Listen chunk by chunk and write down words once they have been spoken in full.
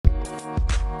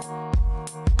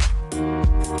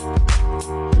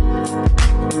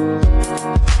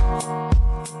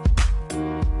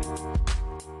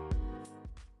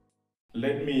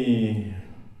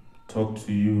talk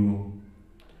to you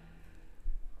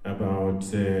about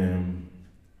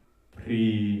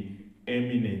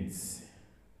preeminence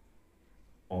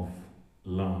of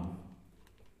love.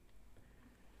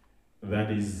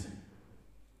 That is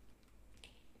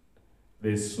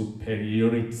the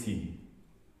superiority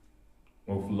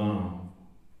of love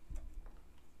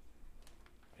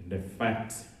and the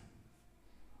fact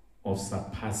of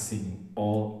surpassing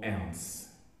all else.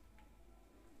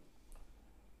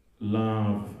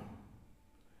 Love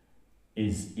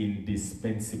is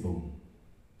indispensable.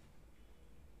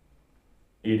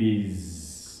 It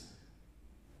is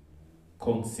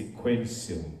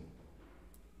consequential.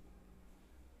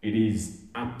 It is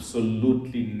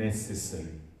absolutely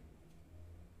necessary.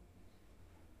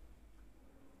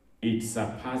 It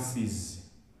surpasses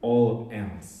all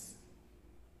else.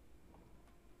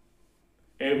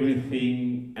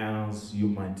 Everything else you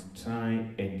might try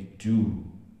and do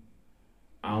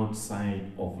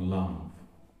outside of love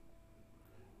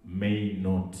may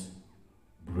not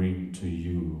bring to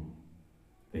you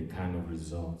the kind of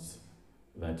results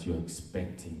that you're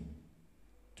expecting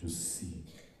to see.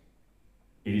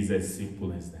 It is as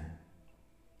simple as that.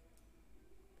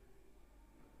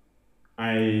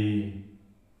 I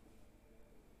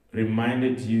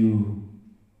reminded you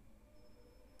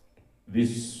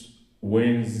this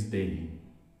Wednesday,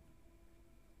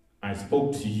 I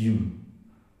spoke to you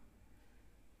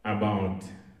about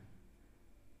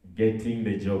getting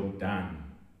the job done.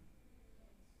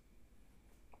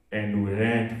 And we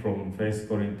read from 1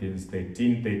 Corinthians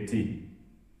 13:13,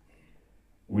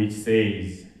 which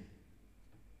says,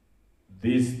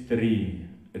 these three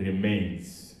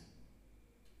remains: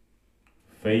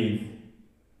 faith,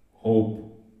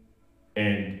 hope,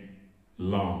 and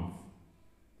love.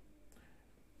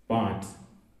 But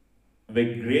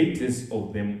the greatest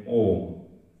of them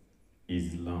all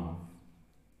is love.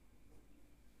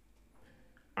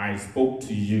 I spoke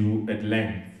to you at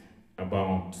length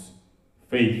about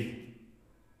faith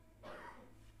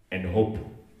and hope.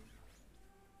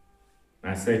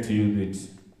 I said to you that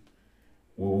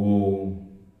we will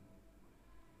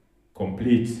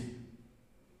complete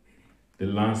the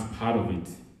last part of it,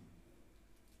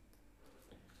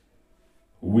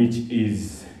 which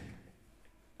is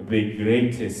the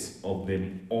greatest of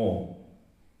them all,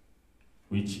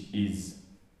 which is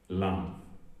love.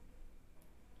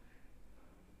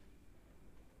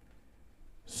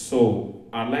 So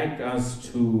I'd like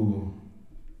us to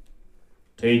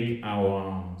take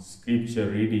our scripture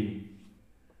reading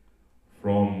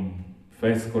from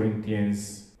 1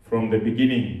 Corinthians, from the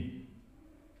beginning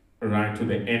right to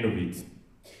the end of it.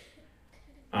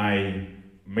 I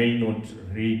may not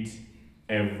read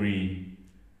every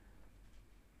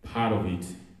part of it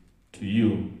to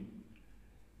you,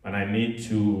 but I need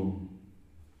to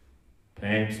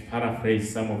perhaps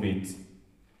paraphrase some of it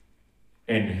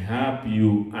and help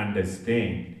you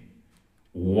understand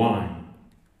why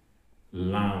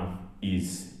love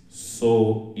is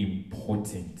so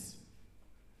important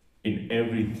in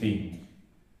everything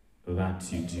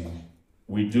that you do.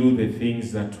 We do the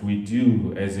things that we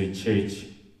do as a church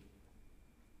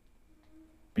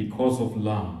because of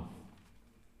love.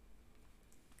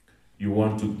 You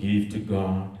want to give to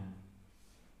God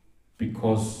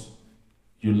because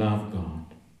you love God.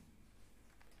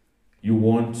 You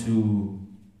want to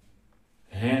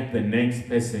help the next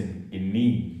person in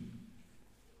need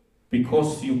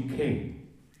because you care,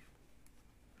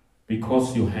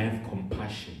 because you have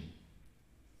compassion.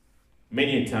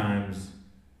 Many times,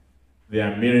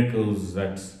 there are miracles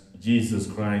that Jesus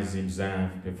Christ himself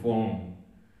performed.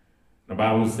 The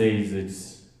Bible says that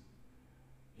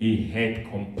he had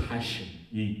compassion.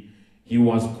 He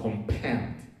was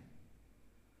compelled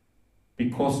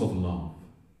because of love.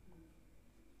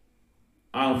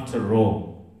 After all,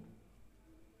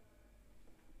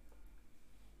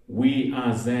 we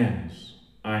ourselves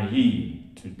are here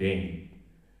today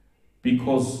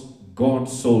because God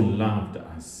so loved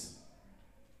us.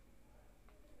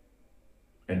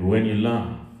 And when you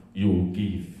love, you will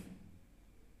give.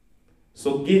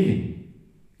 So giving,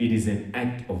 it is an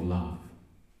act of love.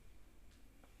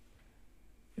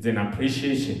 It's an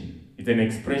appreciation. It's an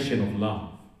expression of love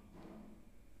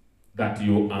that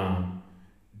you are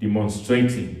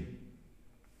demonstrating.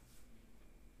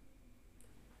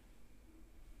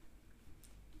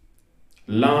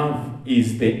 Love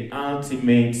is the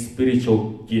ultimate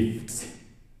spiritual gift.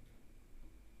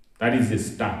 That is the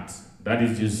start. That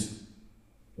is just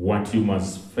what you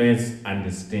must first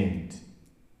understand.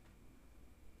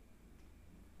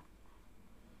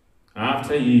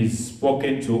 After he's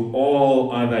spoken to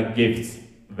all other gifts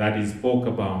that he spoke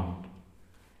about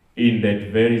in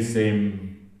that very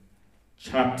same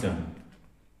chapter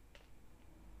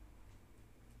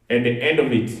at the end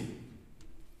of it,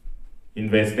 in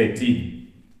verse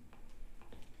 13,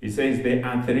 it says there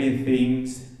are three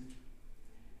things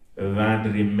that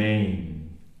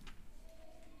remain.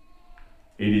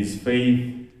 It is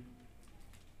faith,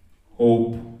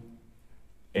 hope,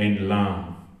 and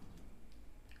love.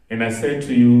 And I said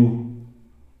to you,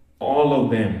 all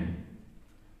of them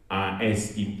are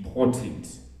as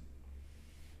important.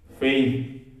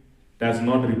 Faith does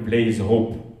not replace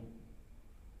hope.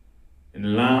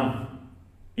 And love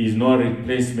is not a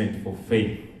replacement for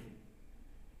faith.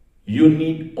 You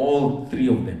need all three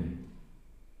of them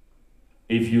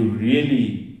if you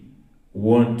really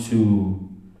want to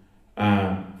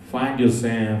find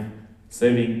yourself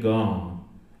serving God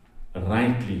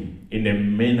rightly in a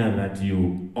manner that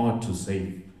you ought to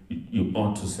serve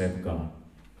God.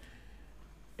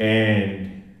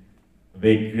 And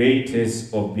the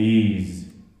greatest of these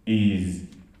is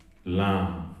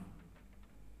love.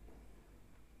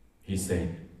 He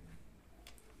said,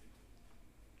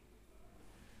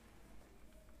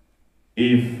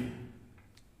 if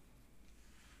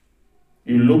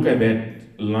you look at that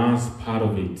last part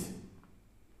of it,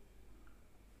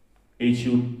 it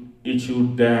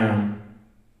should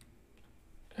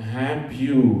help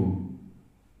you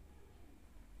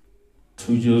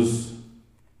to just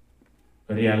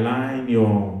realign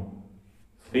your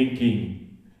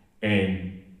thinking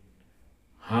and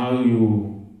how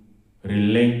you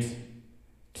relate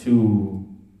to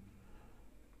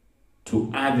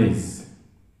others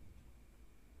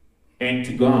and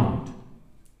to God.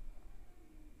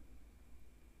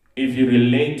 If you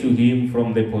relate to Him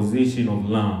from the position of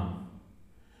love,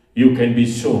 you can be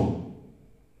sure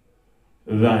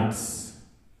that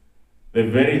the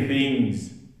very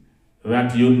things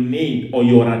that you need or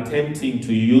you are attempting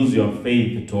to use your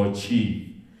faith to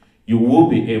achieve, you will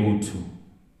be able to.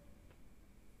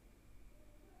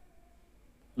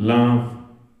 Love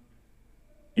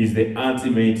is the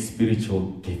ultimate spiritual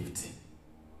gift.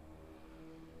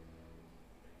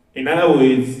 In other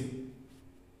words,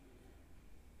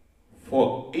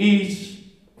 for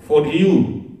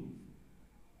you,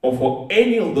 or for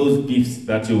any of those gifts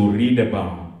that you will read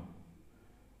about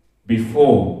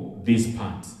before this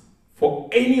part, for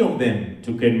any of them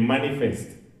to can manifest,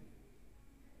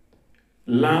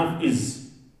 love is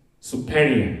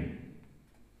superior.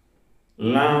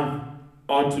 Love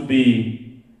ought to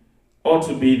be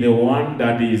the one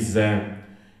that is, it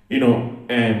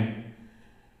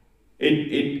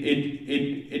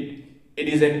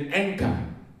is an anchor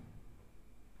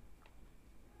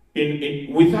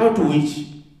without which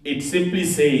it simply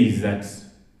says that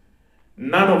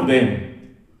none of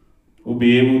them will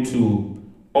be able to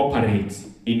operate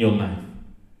in your life.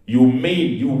 You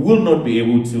will not be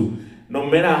able to, no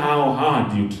matter how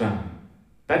hard you try.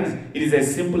 It is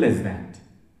as simple as that.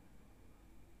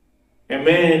 A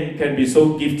man can be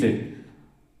so gifted.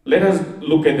 Let us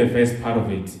look at the first part of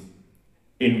it.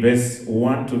 In verse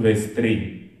 1 to verse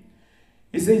 3.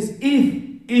 It says,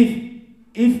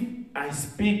 if I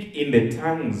speak in the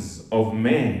tongues of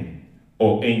men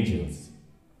or angels,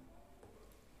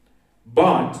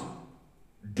 but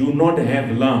do not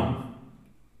have love,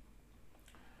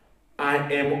 I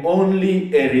am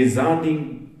only a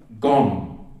resounding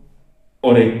gong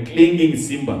or a clanging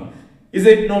cymbal. He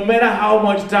said, no matter how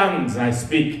much tongues I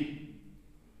speak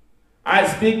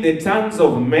the tongues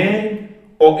of men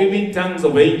or even tongues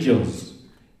of angels.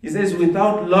 He says,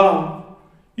 without love,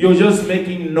 you're just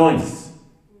making noise.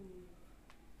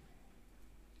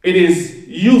 It is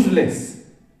useless.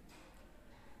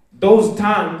 Those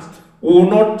tongues will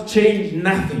not change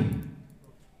nothing.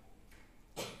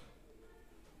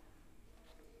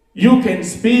 You can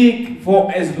speak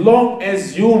for as long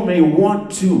as you may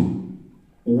want to,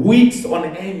 weeks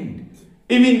on end,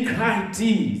 even cry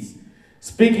tears,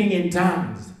 speaking in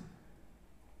tongues.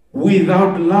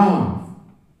 Without love,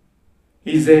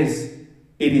 he says,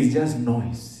 it is just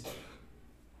noise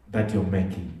that you're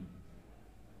making.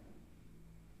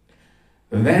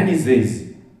 Then he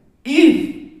says,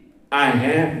 if I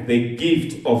have the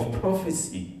gift of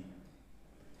prophecy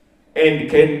and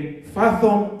can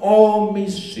fathom all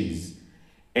mysteries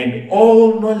and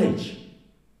all knowledge,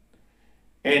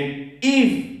 and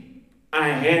if I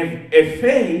have a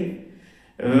faith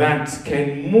that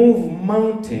can move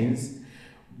mountains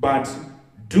but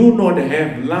do not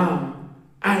have love,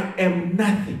 I am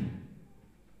nothing.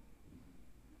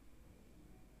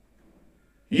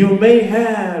 You may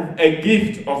have a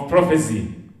gift of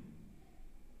prophecy.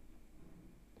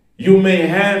 You may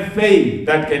have faith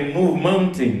that can move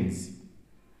mountains.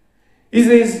 He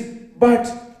says, but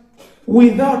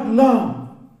without love,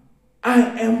 I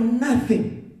am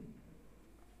nothing.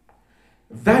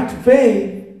 That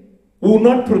faith will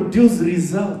not produce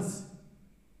results.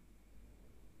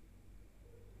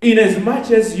 In as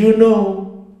much as you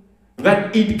know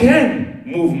that it can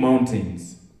move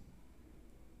mountains.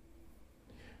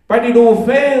 But it will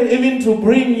fail even to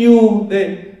bring you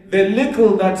the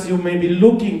little that you may be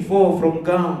looking for from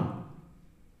God.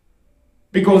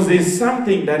 Because there's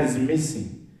something that is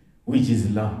missing, which is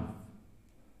love.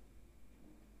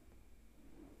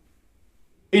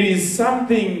 It is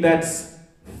something that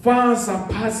far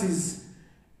surpasses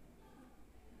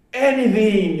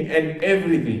anything and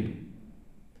everything.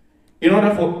 In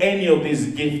order for any of these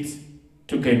gifts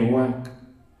to can work,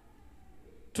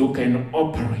 to can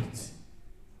operate,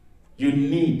 you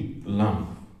need love.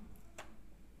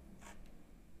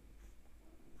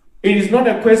 It is not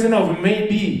a question of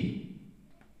maybe.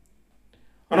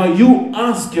 Now you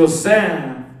ask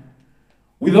yourself,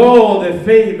 with all the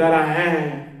faith that I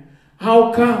have,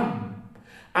 how come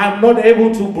I'm not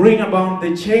able to bring about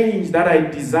the change that I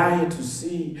desire to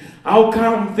see? How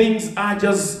come things are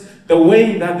just the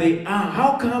way that they are?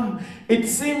 How come it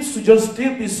seems to just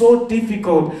still be so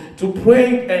difficult to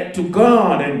pray to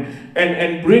God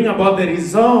and bring about the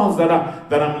results that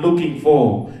I'm looking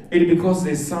for? It is because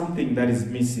there's something that is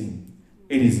missing.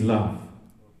 It is love.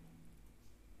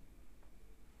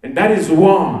 And that is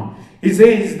why he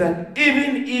says that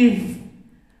even if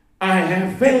I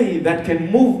have faith that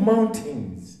can move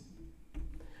mountains,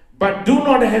 but do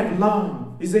not have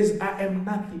love, he says, I am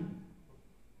nothing.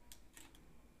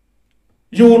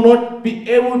 You will not be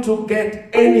able to get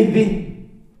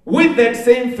anything with that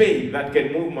same faith that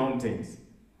can move mountains.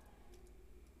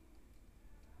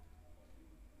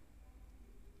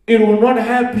 It will not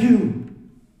help you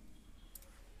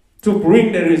to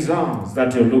bring the results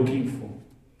that you're looking for.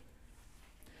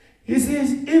 He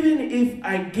says, even if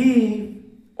I give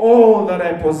all that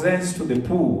I possess to the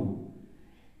poor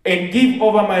and give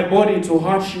over my body to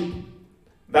hardship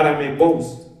that I may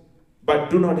boast, but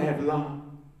do not have love,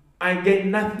 I gain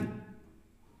nothing.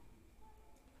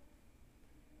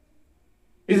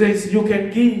 He says, you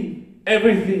can give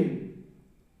everything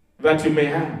that you may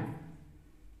have.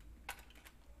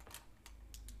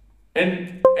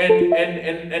 And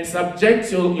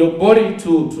subject your body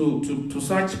to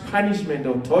such punishment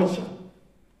or torture.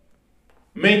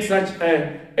 Make such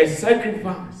a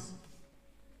sacrifice.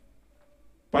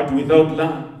 But without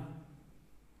love,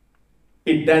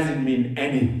 it doesn't mean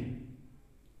anything.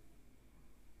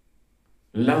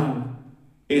 Love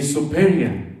is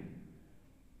superior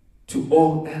to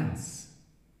all else.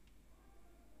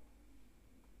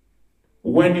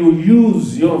 When you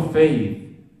use your faith,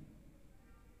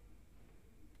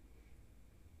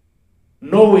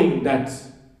 knowing that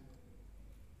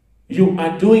you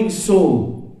are doing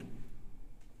so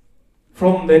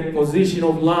from that position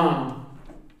of love,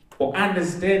 or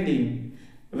understanding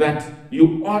that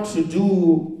you ought to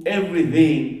do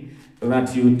everything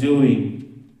that you're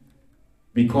doing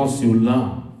because you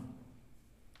love,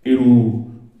 it will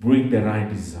bring the right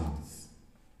results.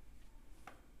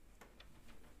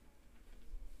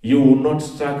 You will not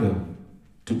struggle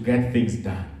to get things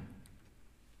done.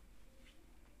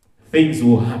 Things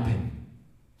will happen.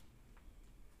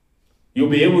 You'll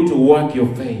be able to work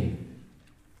your faith.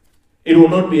 It will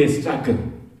not be a struggle.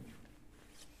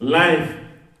 Life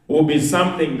will be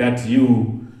something that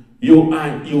you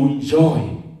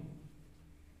enjoy.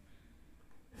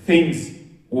 Things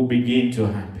will begin to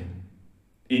happen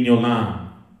in your life.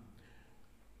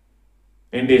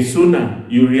 And the sooner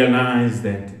you realize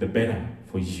that, the better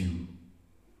for you.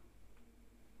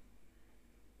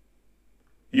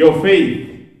 Your faith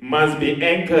must be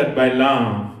anchored by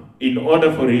love in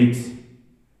order for it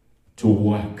to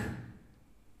work.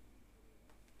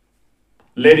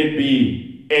 Let it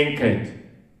be anchored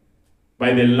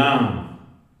by the love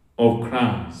of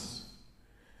Christ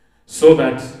so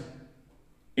that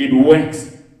it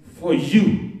works for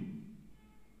you.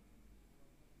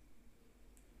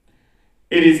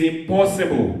 It is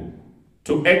impossible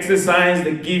to exercise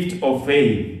the gift of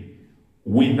faith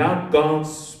without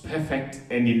God's perfect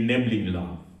and enabling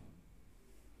love.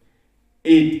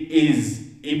 It is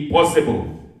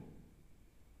impossible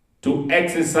to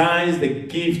exercise the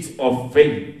gift of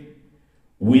faith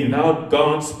without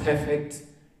God's perfect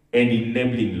and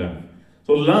enabling love.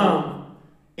 So love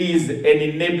is an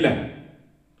enabler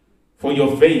for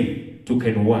your faith to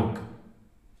can work.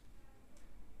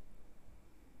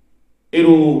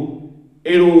 It'll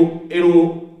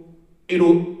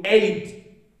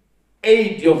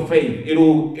aid your faith.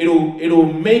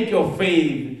 It'll make your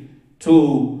faith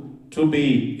to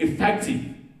be effective,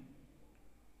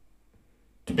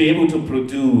 to be able to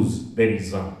produce the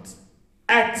result.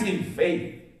 Active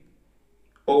faith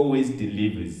always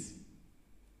delivers.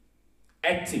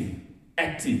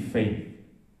 active faith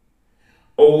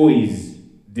always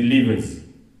delivers.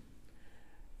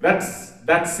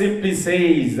 That simply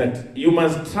says that you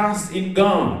must trust in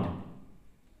God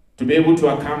to be able to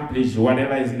accomplish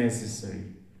whatever is necessary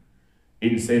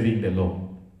in serving the Lord.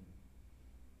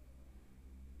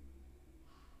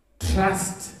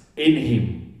 Trust in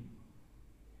Him.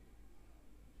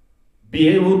 Be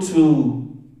able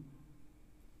to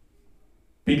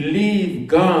believe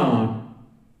God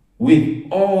with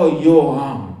all your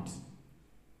heart,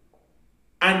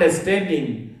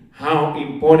 understanding how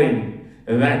important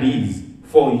that is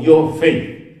for your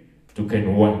faith to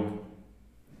can work.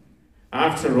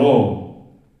 After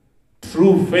all,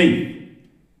 true faith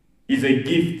is a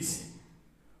gift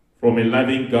from a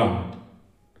loving God,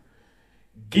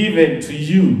 given to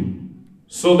you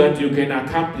so that you can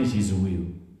accomplish His will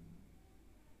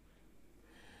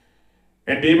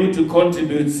and be able to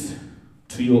contribute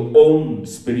to your own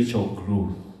spiritual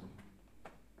growth.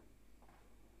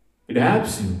 It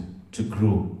helps you to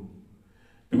grow,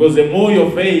 because the more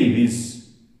your faith is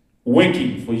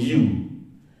working for you,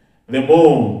 the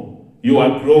more you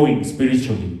are growing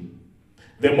spiritually,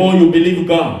 the more you believe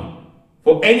God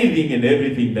for anything and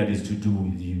everything that is to do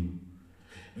with you,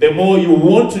 the more you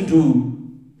want to do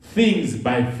things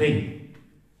by faith,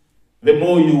 the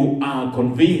more you are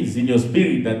convinced in your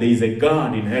spirit that there is a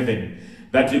God in heaven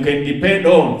that you can depend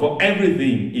on for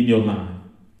everything in your life.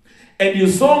 And you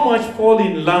so much fall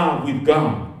in love with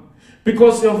God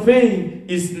because your faith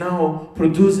is now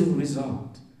producing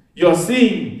results. You are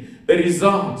seeing the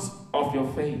results of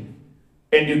your faith.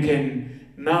 And you can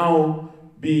now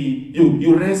be,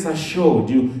 you rest assured,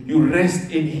 you rest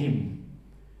in Him.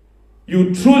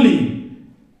 You truly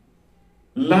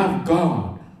love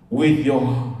God with your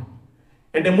heart.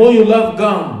 And the more you love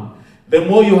God, the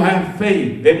more you have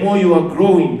faith, the more you are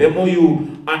growing, the more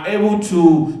you are able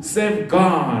to serve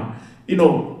God,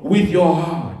 with your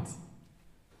heart.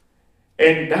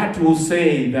 And that will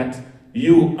say that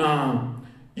you are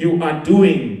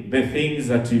doing the things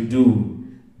that you do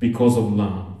because of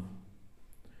love.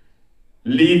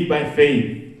 Live by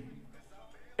faith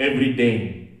every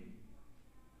day.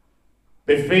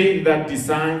 The faith that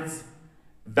decides,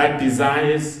 that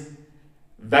desires,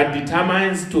 that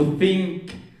determines to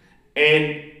think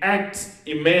and act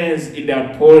immersed in the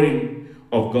outpouring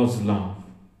of God's love.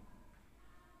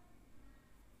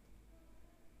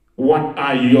 What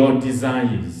are your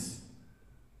desires?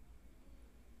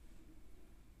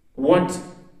 What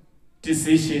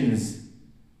decisions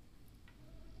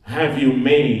have you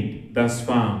made thus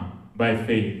far by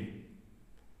faith?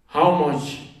 How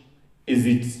much is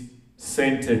it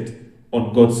centered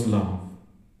on God's love?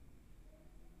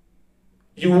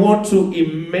 You want to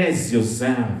immerse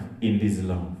yourself in this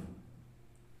love.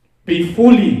 Be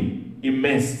fully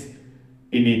immersed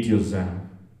in it yourself.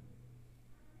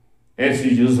 As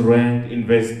you just read in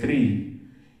verse 3,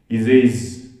 it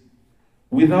says,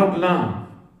 without love,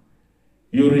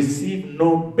 you receive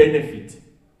no benefit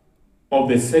of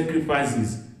the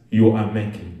sacrifices you are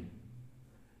making.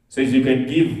 So you can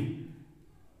give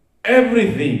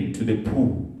everything to the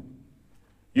poor.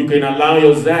 You can allow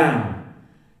yourself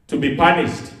to be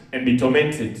punished and be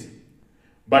tormented.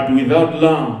 But without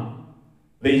love,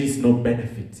 there is no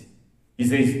benefit. He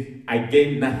says, I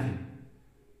gain nothing.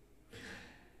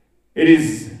 It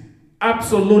is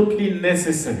absolutely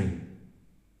necessary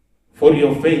for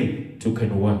your faith to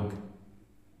can work.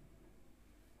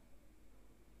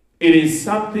 It is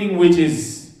something which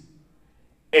is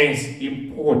as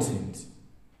important.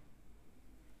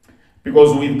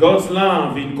 Because with God's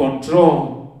love in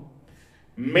control,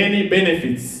 many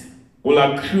benefits will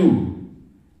accrue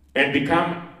and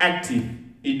become active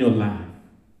in your life.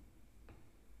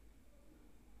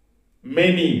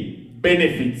 Many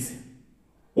benefits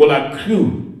will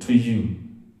accrue to you.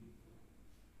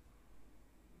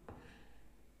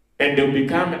 And they'll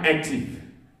become active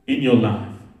in your life.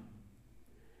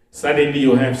 Suddenly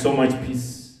you have so much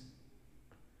peace.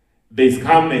 There's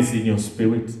calmness in your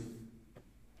spirit.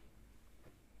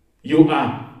 You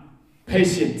are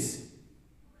patient.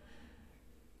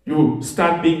 You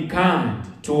start being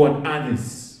kind toward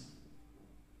others.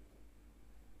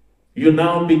 You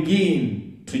now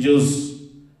begin to just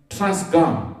trust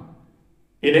God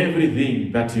in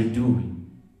everything that you're doing.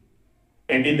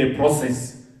 And in the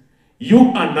process,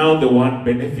 you are now the one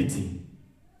benefiting.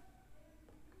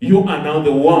 You are now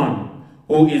the one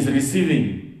who is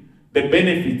receiving the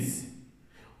benefits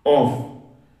of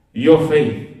your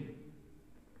faith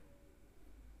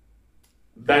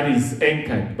that is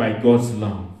anchored by God's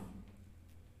love.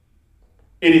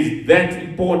 It is that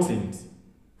important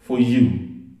for you.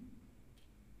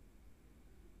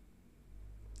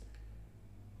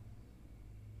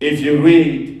 If you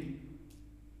read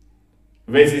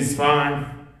verses 5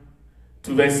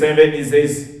 to verse 7, it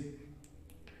says,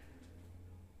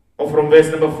 or from verse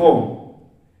number 4,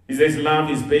 it says,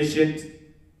 love is patient,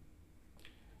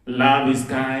 love is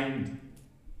kind.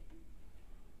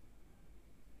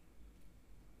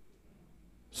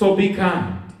 So be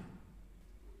kind,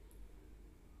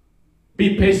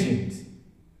 be patient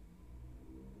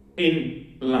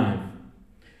in life.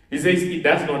 He says it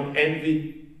does not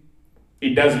envy,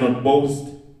 it does not boast,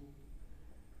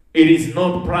 it is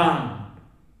not proud.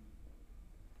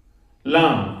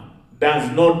 Love does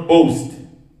not boast,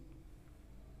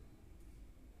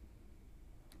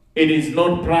 it is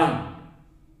not proud.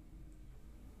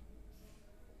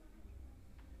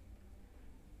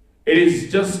 It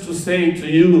is just to say to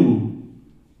you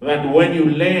that when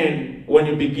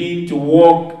you begin to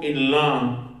walk in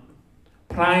love,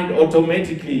 pride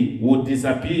automatically would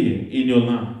disappear in your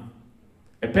life.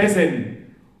 A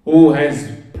person who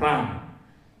has pride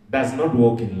does not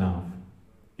walk in love.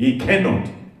 He cannot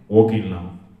walk in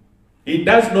love. He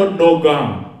does not know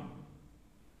God.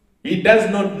 He does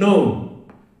not know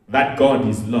that God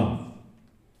is love.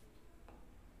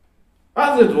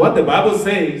 That's what the Bible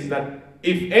says, that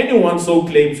if anyone so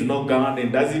claims to know God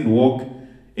and doesn't walk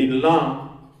in love,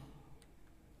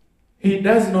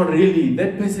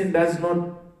 that person does not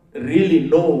really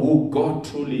know who God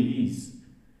truly is.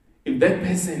 If that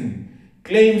person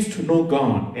claims to know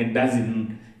God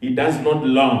and he does not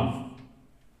love,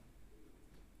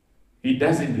 he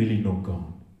doesn't really know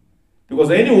God.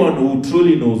 Because anyone who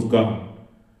truly knows God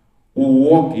will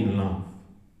walk in love.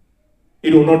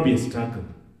 It will not be a struggle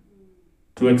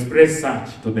to express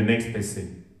such to the next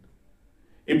person.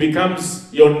 It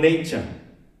becomes your nature.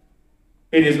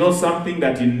 It is not something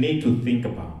that you need to think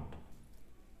about.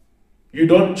 You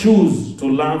don't choose to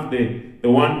love the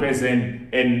one person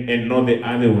and not the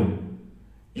other one.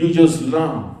 You just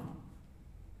love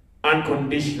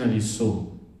unconditionally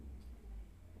so.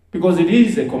 Because it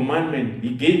is a commandment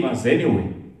He gave us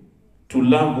anyway, to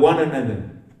love one another.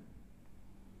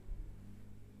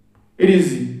 It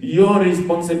is your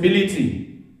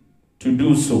responsibility to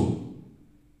do so.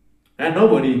 And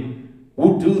nobody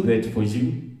would do that for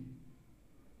you.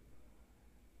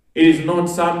 It is not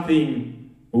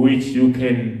something which you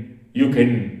can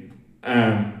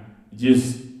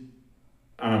just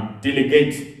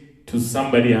delegate to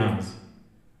somebody else.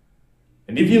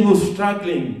 And if you are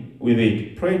struggling with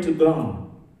it, pray to God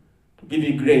to give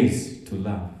you grace to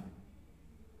love.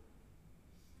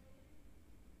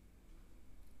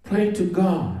 Pray to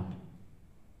God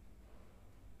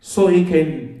so He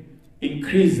can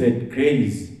increase that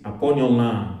grace upon your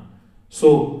life,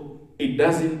 so it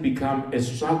doesn't become a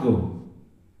struggle.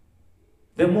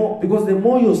 Because the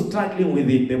more you're struggling with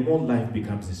it, the more life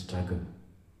becomes a struggle.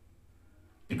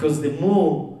 Because the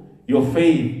more your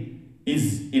faith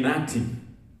is inactive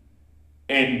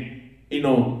and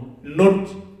not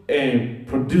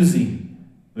producing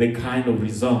the kind of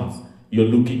results you're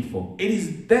looking for. It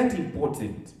is that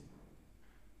important.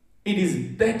 It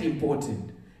is that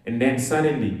important. And then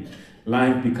suddenly,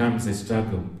 life becomes a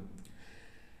struggle.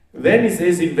 Then it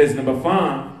says in verse number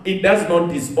 5, it does not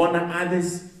dishonor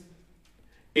others.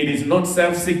 It is not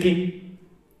self-seeking.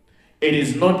 It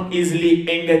is not easily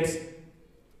angered.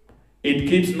 It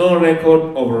keeps no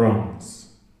record of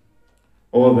wrongs.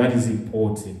 Oh, that is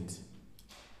important.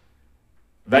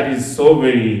 That is so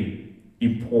very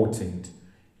important.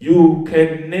 You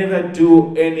can never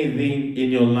do anything in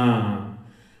your life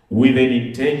with an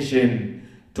intention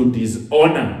to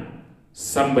dishonor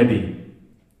somebody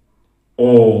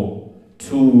or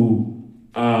to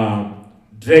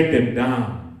drag them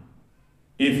down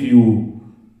if you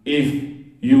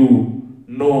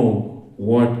know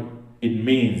what it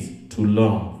means to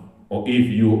love, or if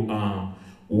you are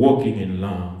walking in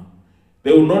love.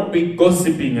 There will not be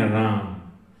gossiping around.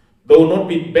 There will not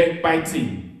be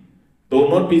backbiting. There will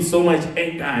not be so much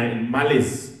anger and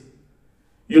malice.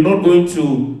 You're not going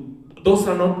to, those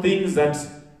are not things that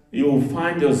you will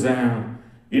find yourself,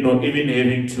 even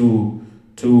having to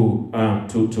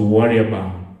worry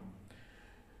about.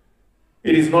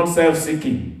 It is not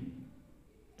self-seeking.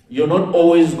 You're not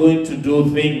always going to do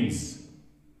things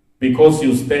because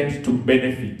you stand to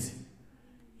benefit.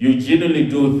 You genuinely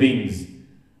do things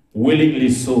willingly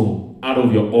so out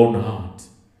of your own heart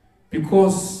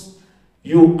because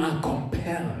you are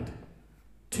compelled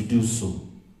to do so.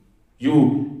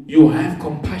 You have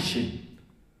compassion.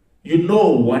 You know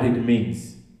what it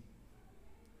means.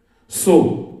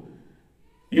 So,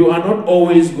 you are not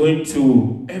always going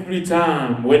to, every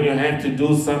time when you have to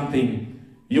do something,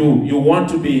 you want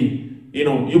to be,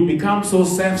 you become so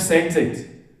self-centered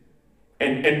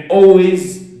and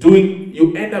always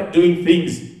you end up doing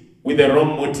things with the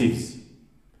wrong motives.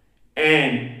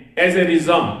 And as a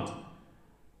result,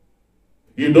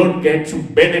 you don't get to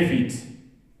benefit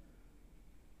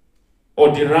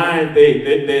or derive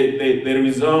the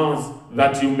results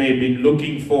that you may be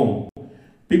looking for,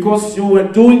 because you were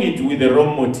doing it with the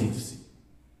wrong motives.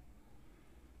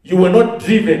 You were not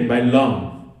driven by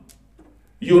love.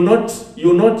 You're not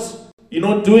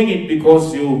doing it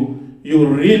because you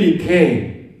really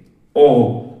care,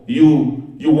 or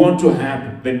you want to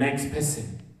have the next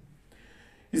person.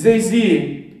 He says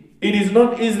here, it is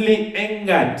not easily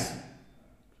angered.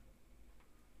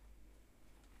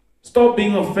 Stop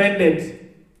being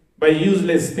offended by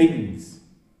useless things.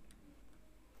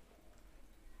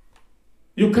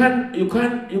 You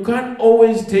can't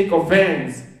always take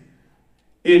offense,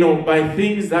 by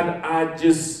things that are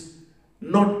just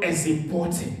not as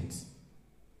important.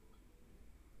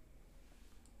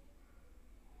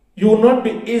 You will not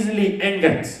be easily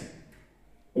angered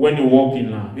when you walk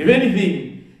in love. If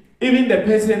anything, even the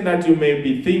person that you may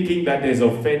be thinking that has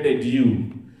offended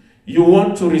you, you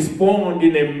want to respond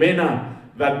in a manner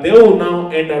that they will now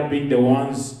end up being the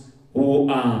ones who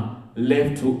are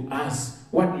left to ask,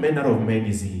 what manner of man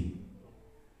is he?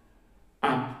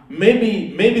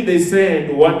 Maybe they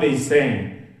said what they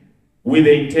said with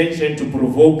the intention to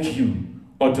provoke you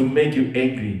or to make you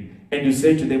angry. And you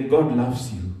say to them, God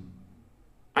loves you.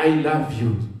 I love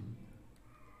you.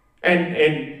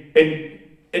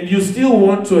 And you still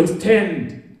want to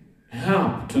extend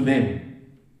help to them.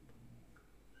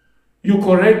 You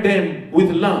correct them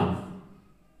with love.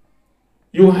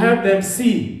 You have them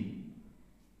see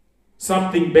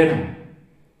something better.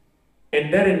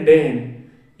 And then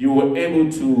you were able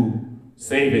to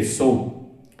save a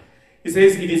soul. He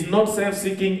says, it is not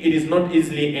self-seeking, it is not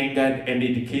easily angered, and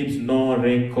it keeps no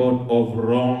record of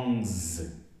wrongs.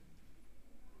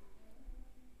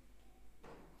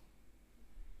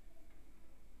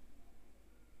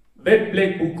 That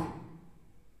black book,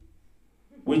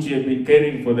 which you have been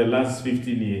carrying for the last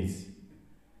 15 years,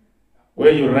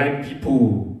 where you write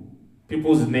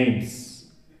people's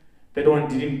names. That one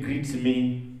didn't greet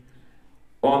me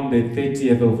on the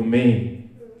 30th of May,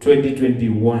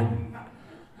 2021.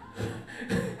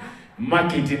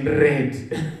 Mark it in red.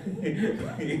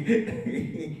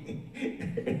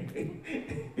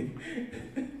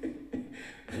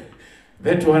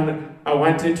 That one, I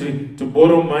wanted to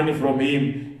borrow money from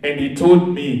him, and he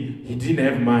told me he didn't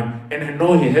have money. And I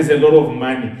know he has a lot of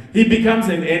money. He becomes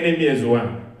an enemy as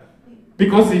well.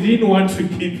 Because he didn't want to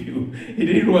give you. He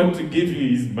didn't want to give you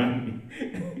his money.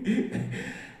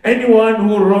 Anyone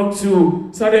who wrongs you,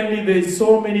 suddenly there's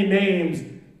so many names,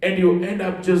 and you end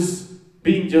up just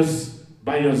being just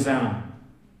by yourself.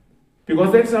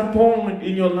 Because at some point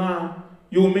in your life,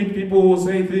 you will meet people who will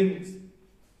say things,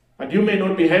 and you may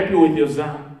not be happy with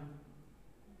yourself.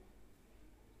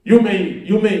 You may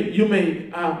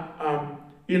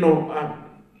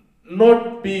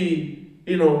not be,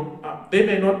 they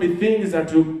may not be things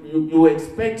that you were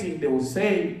expecting they will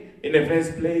say in the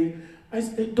first place. I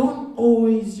say, don't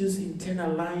always just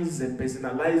internalize and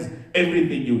personalize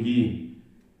everything you hear.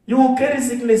 You will carry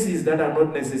sicknesses that are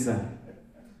not necessary.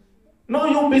 No,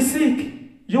 you'll be sick.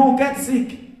 You will get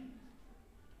sick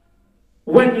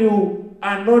when you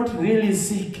are not really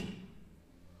sick.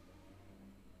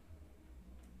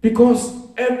 Because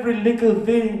every little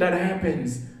thing that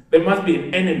happens, there must be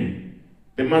an enemy.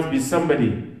 There must be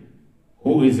somebody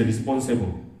who is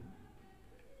responsible.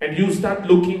 And you start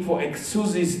looking for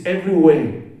excuses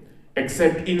everywhere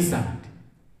except inside.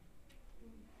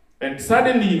 And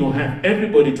suddenly you have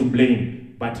everybody to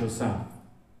blame but yourself.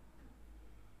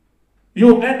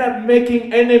 You end up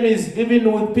making enemies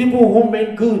even with people who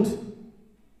meant good,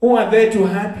 who are there to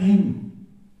help you.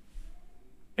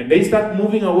 And they start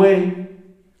moving away.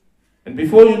 And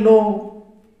before you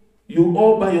know, you're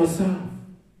all by yourself.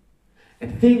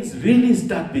 And things really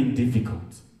start being difficult.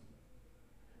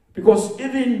 Because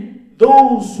even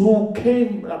those who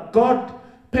came, God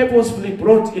purposefully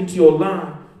brought into your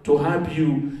life to help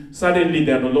you, suddenly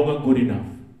they are no longer good enough.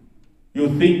 You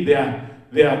think they are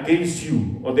against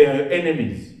you, or they are your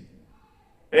enemies.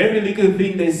 Every little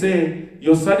thing they say,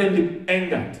 you're suddenly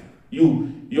angered.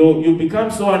 You become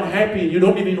so unhappy, you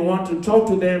don't even want to talk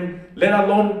to them, let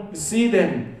alone see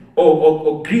them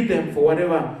or greet them for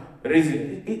whatever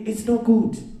reason. It's not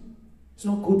good. It's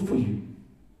not good for you.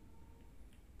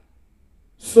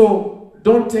 So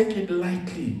don't take it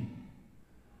lightly.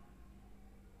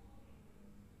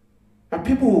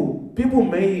 People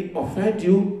may offend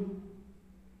you.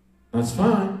 That's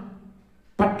fine.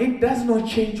 But it does not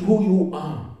change who you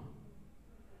are.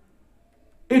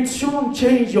 It shouldn't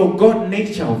change your God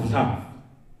nature of love.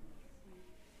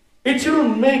 It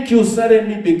shouldn't make you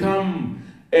suddenly become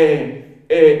a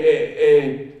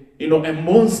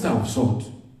monster of sort.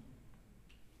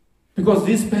 Because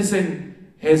this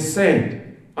person has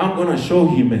said, I'm going to show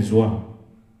him as well.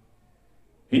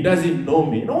 He doesn't know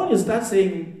me. When you start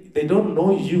saying they don't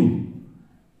know you,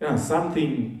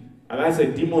 something, that's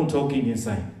a demon talking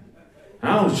inside.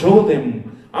 I'll show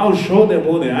them all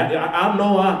I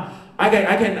know.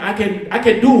 I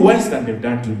can do worse than they've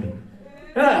done to me.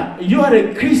 You are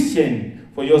a Christian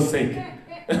for your sake.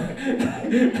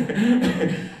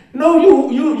 No,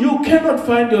 you cannot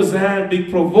find yourself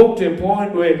being provoked to a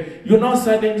point where you now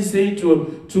suddenly say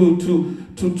to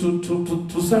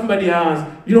somebody else,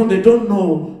 they don't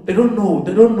know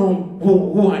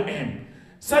who I am.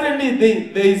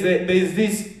 Suddenly there's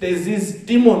this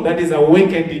demon that is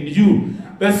awakened in you.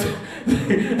 That's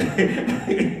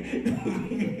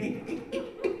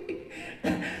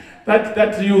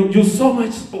that you so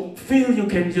much feel you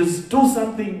can just do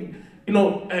something,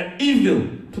 evil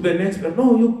to the next person.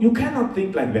 No, you cannot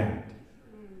think like that.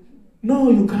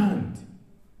 No, you can't.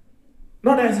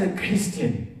 Not as a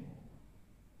Christian.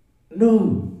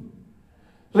 No.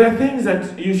 There are things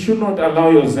that you should not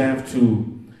allow yourself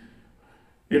to,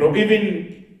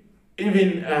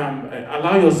 even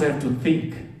allow yourself to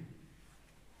think.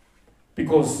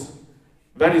 Because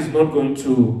that is not going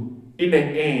to, in the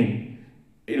end,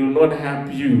 it will not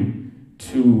help you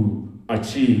to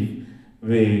achieve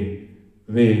the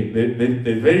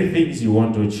very things you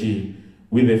want to achieve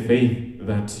with the faith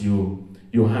that you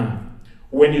have.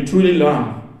 When you truly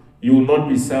love, you will not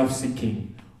be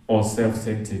self-seeking or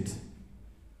self-centered.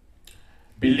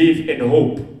 Belief and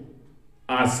hope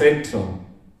are central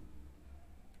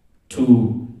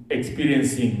to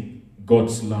experiencing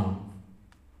God's love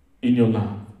in your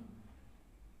life.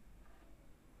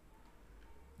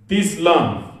 This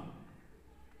love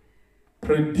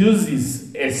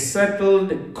produces a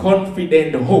settled,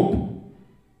 confident hope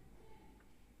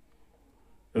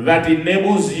that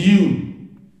enables you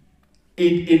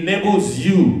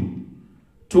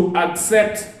to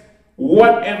accept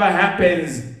whatever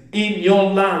happens in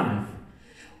your life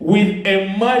with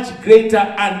a much greater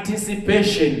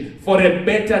anticipation for a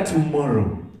better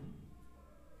tomorrow.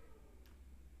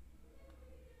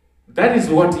 That is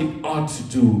what it ought to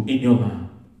do in your life.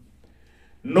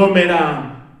 No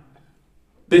matter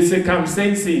the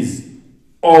circumstances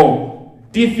or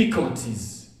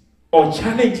difficulties or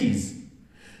challenges,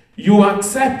 you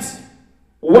accept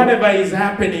whatever is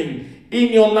happening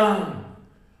in your life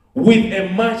with a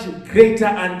much greater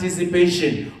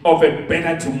anticipation of a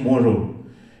better tomorrow.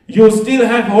 You still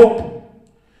have hope.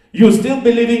 You still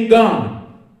believe in God.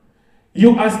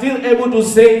 You are still able to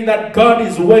say that God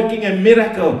is working a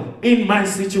miracle in my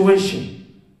situation.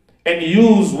 And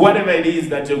use whatever it is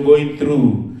that you're going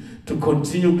through to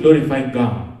continue glorifying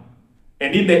God.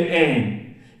 And in the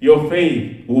end, your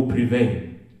faith will prevail.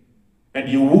 And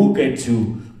you will get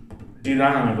to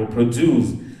derive or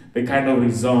produce the kind of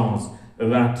results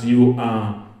that you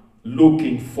are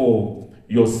looking for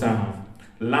yourself.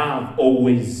 Love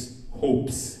always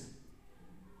hopes.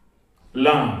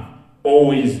 Love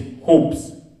always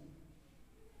hopes.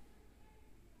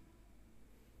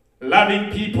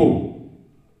 Loving people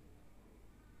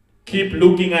keep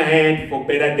looking ahead for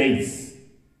better days.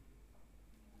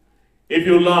 If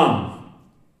you love,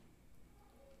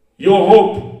 your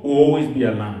hope will always be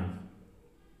alive.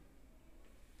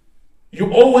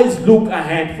 You always look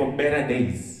ahead for better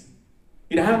days.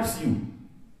 It helps you.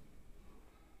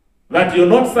 That you're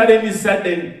not suddenly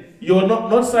saddened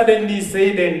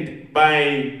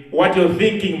by what you're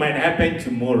thinking might happen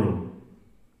tomorrow.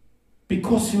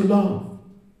 Because you love.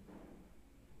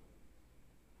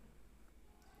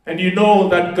 And you know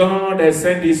that God has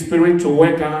sent His Spirit to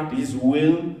work out His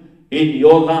will in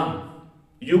your life.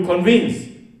 You convinced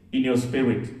in your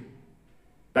spirit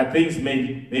that things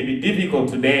may be difficult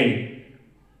today,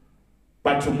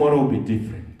 but tomorrow will be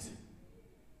different.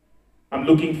 I'm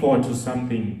looking forward to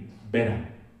something better.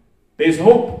 There's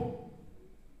hope,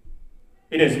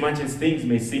 in as much as things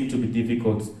may seem to be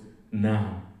difficult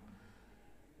now.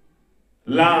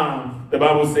 Love, the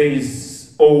Bible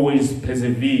says, always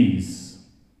perseveres.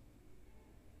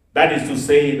 That is to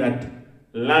say that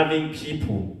loving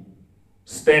people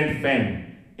stand firm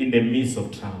in the midst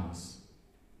of trials.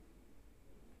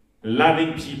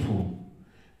 Loving people,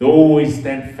 they always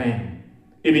stand firm,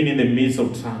 even in the midst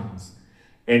of trials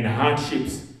and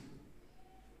hardships.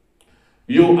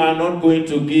 You are not going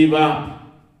to give up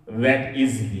that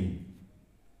easily.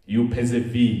 You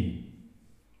persevere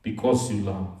because you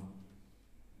love.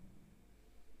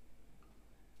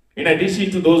 In addition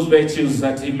to those virtues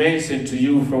that he mentioned to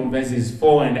you from verses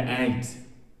 4 and 8,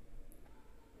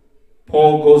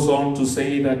 Paul goes on to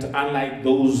say that unlike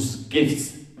those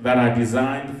gifts that are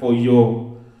designed for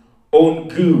your own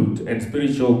good and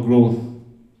spiritual growth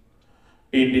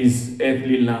in this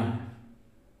earthly life,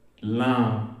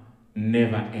 love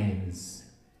never ends.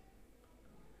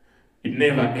 It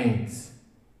never ends.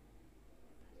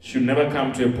 Should never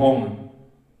come to a point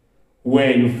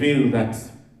where you feel that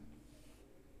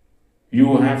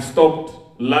you have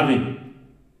stopped loving.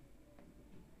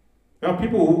 There are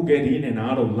people who get in and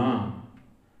out of love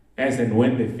as and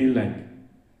when they feel like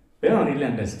they don't really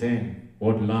understand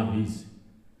what love is.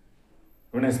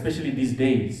 When especially these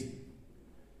days,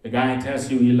 the guy tells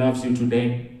you he loves you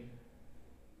today.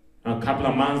 A couple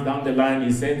of months down the line,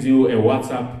 he sends you a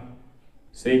WhatsApp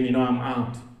saying, I'm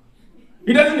out.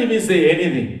 He doesn't even say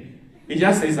anything. He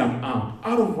just says, I'm out.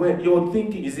 Out of where? You're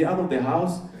thinking, is he out of the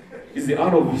house? Is he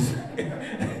out of his...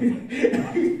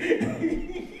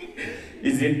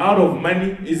 Is he out of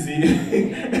money? Is he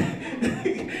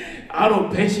out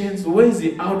of patience? Where is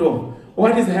he out of?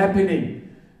 What is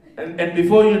happening? And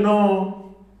before you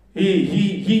know,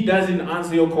 he doesn't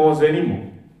answer your calls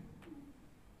anymore.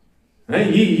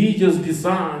 He just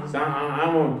decides,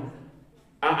 I've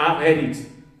had it.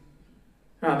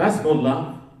 Now, that's not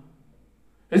love.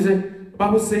 Listen, the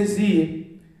Bible says here,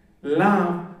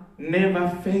 love never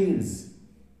fails.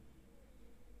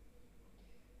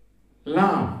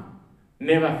 Love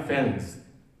never fails.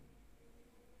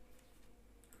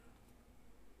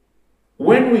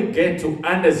 When we get to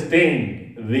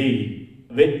understand the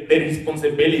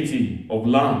responsibility of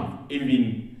love,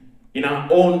 even in our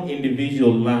own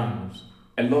individual lives,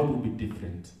 a lot will be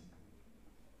different.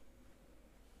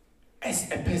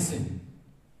 As a person,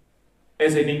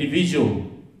 as an individual,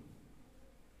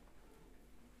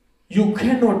 you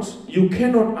cannot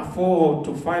afford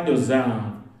to find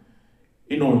yourself,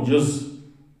 just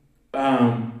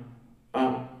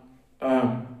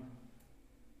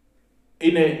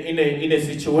in a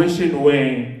situation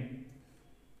where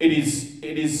it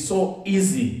is so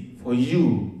easy for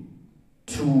you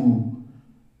to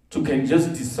can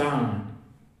just decide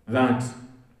that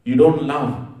you don't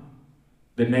love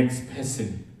the next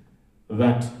person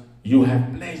that you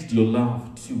have pledged your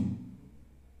love to.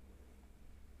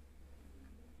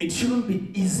 It shouldn't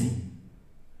be easy.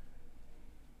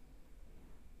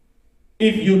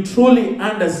 If you truly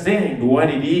understand what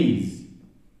it is,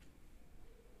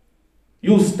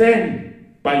 you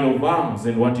stand by your vows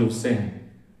and what you've said.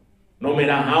 No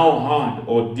matter how hard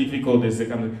or difficult the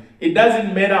circumstance, it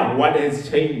doesn't matter what has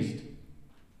changed.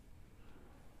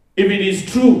 If it is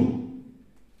true,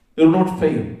 it will not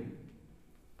fail.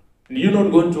 You're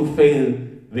not going to fail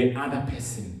the other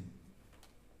person.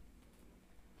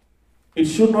 It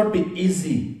should not be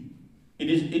easy.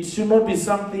 It should not be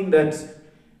something that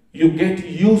you get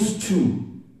used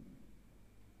to,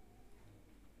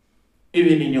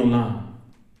 even in your life.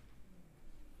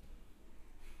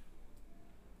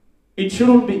 It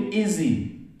shouldn't be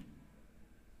easy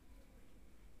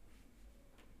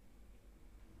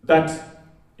that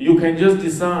you can just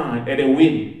decide at a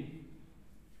whim,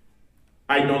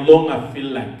 I no longer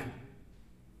feel like.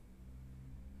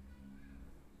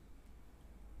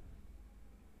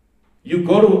 You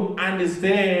got to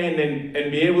understand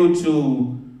and be able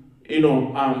to,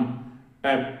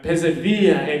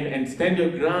 persevere and stand your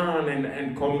ground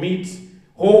and commit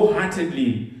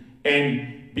wholeheartedly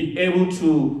and be able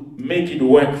to make it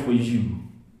work for you.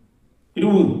 It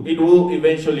will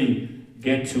eventually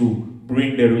get to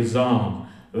bring the result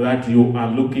that you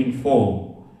are looking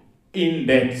for in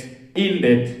that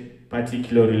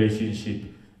particular relationship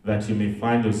that you may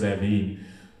find yourself in.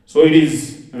 So it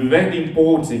is very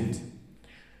important.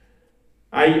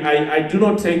 I do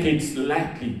not take it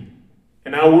lightly,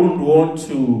 and I wouldn't want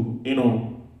to,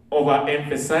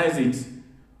 overemphasize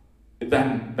it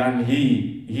than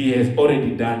he has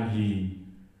already done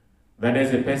that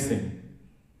as a person.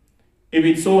 If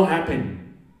it so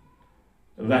happened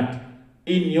that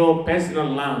in your personal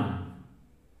life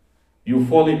you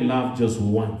fall in love just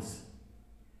once,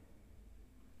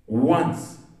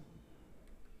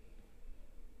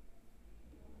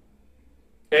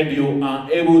 and you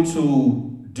are able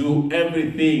to do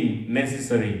everything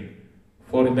necessary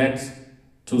for that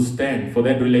to stand, for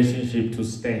that relationship to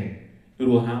stand, it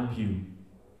will help you.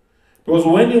 Because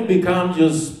when you become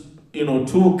just,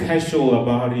 too casual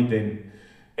about it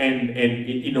and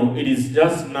it is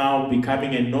just now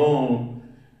becoming a norm,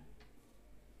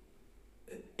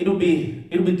 it'll be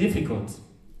difficult.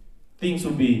 Things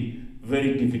will be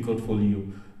very difficult for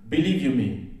you. Believe you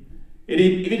me,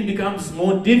 it becomes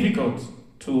more difficult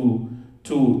to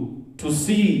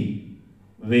see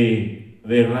the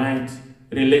right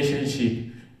relationship,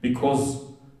 because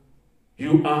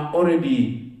You are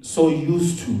already so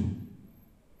used to,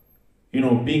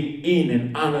 being in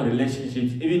and out of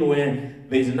relationships. Even when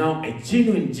there is now a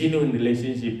genuine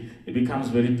relationship, it becomes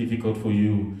very difficult for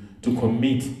you to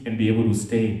commit and be able to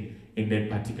stay in that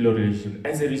particular relationship.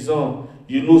 As a result,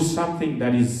 you lose something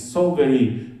that is so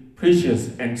very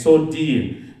precious and so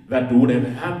dear that would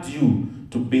have helped you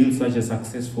to build such a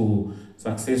successful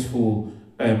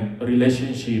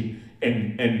relationship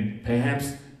and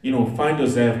perhaps find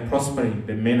yourself prospering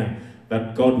the manner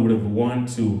that God would have wanted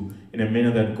to, in a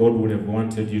manner that God would have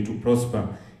wanted you to prosper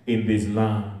in this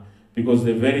land. Because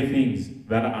the very things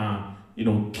that are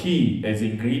key as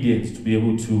ingredients to be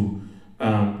able to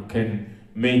can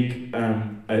make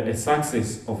a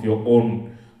success of your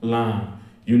own land,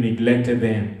 you neglected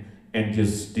them and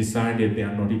just decided they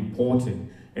are not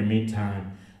important. And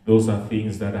meantime, those are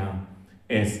things that are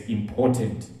as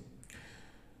important.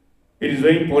 It is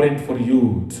very important for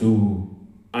you to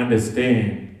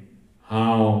understand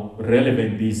how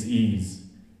relevant this is,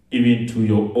 even to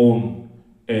your own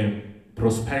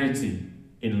prosperity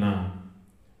in life.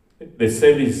 The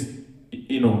service,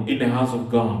 in the house of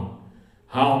God,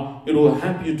 how it will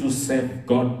help you to serve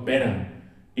God better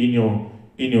in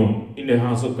the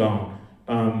house of God,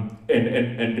 and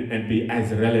be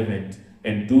as relevant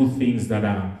and do things that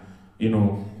are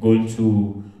going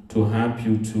to help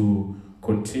you to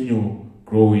continue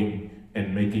growing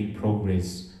and making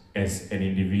progress as an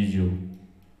individual.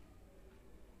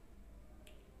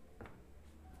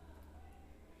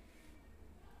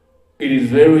 It is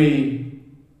very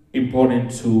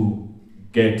important to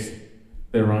get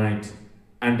the right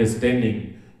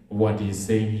understanding of what he's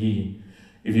saying here.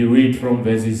 If you read from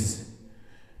verses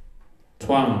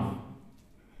 12,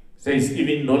 it says,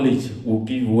 even knowledge will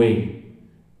give way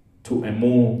to a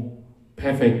more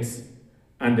perfect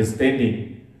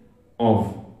understanding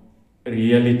of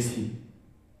reality.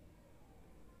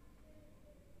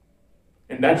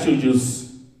 And that should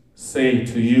just say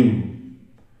to you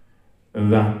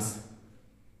that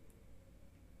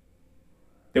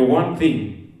the one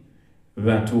thing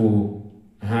that will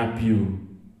help you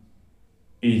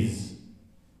is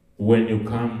when you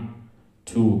come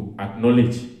to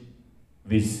acknowledge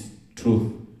this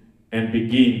truth and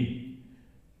begin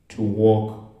to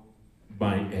walk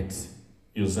by it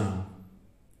yourself.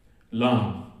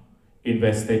 Love, in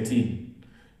verse 13,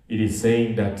 it is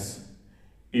saying that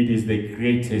it is the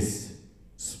greatest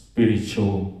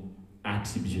spiritual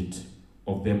attribute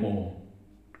of them all.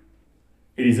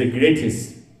 It is the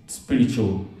greatest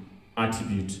spiritual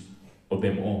attribute of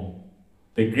them all.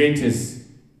 The greatest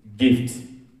gift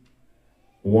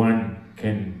one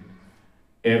can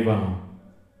ever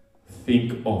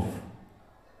think of.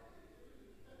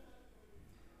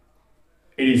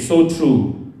 It is so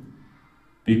true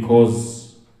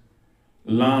because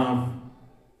love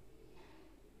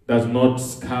does not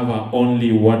cover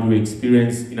only what we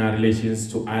experience in our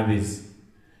relations to others,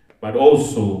 but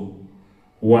also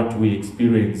what we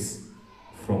experience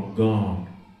from God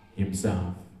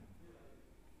Himself.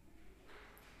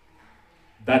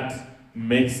 That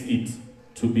makes it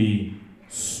to be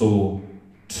so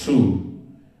true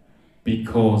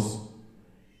because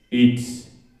it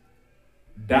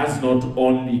does not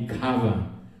only cover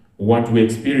what we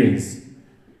experience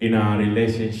in our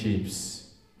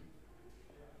relationships,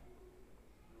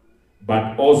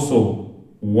 but also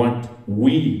what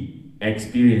we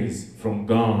experience from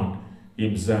God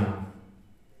Himself.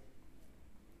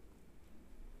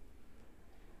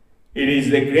 It is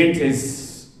the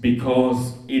greatest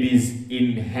because it is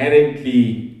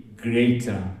inherently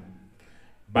greater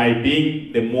by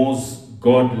being the most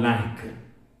God-like.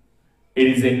 It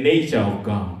is the nature of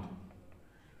God.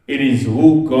 It is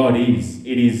who God is.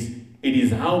 It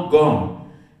is how God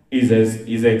is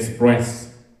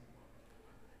expressed.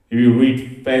 If you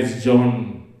read 1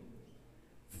 John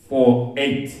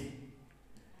 4:8,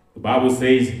 the Bible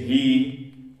says,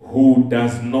 he who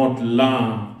does not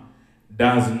love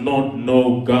does not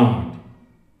know God,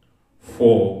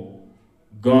 for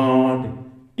God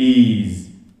is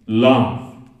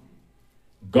love.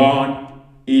 God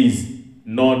is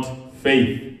not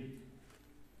faith.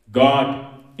 God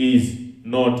is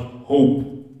not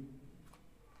hope.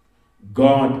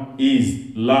 God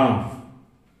is love.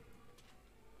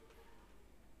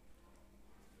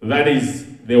 That is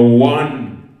the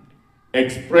one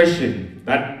expression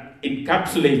that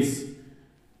encapsulates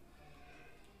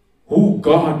who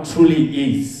God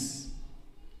truly is.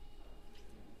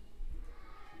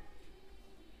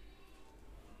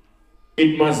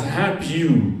 It must help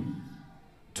you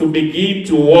to begin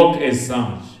to walk as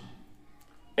such,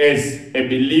 as a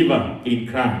believer in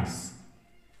Christ.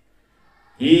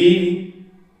 He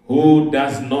who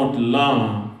does not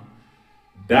love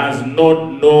does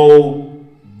not know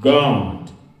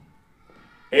God.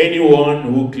 Anyone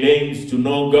who claims to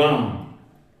know God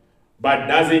but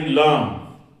doesn't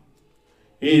love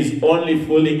is only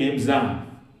fooling himself.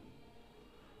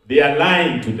 They are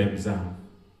lying to themselves.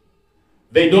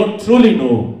 They don't truly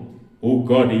know who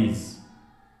God is.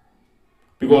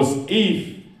 Because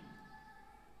if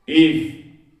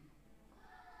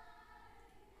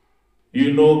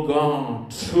you know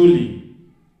God truly,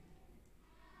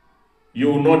 you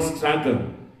will not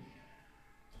struggle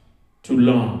to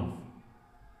love,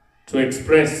 to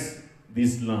express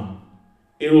this love.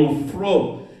 It will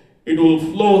flow. It will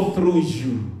flow through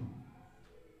you.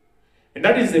 And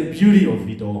that is the beauty of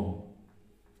it all.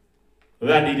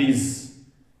 That it is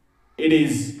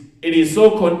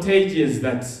so contagious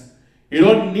that you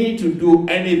don't need to do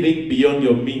anything beyond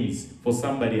your means for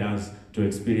somebody else to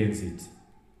experience it.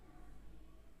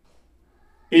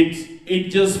 It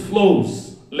just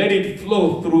flows. Let it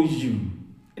flow through you.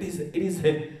 It is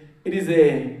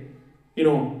a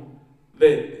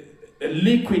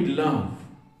liquid love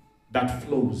that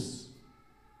flows.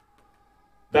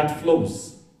 That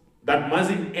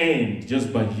mustn't end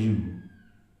just by you.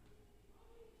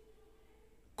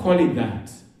 Call it that.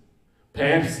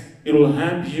 Perhaps it will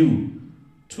help you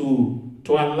to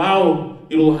allow.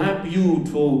 It will help you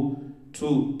to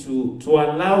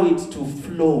allow it to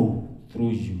flow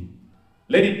through you.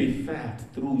 Let it be felt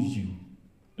through you.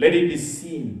 Let it be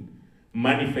seen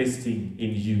manifesting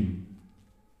in you.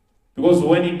 Because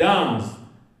when it does,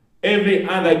 every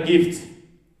other gift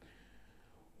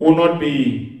will not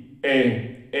be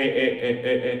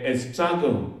a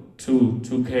struggle to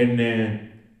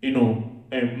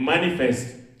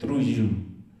manifest through you.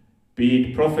 Be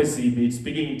it prophecy, be it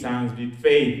speaking in tongues, be it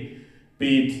faith,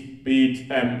 be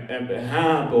it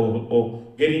help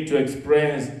or getting to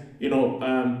express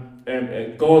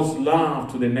God's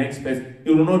love to the next person.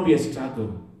 It will not be a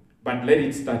struggle, but let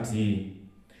it start here.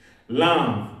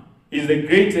 Love is the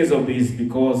greatest of these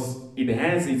because it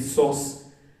has its source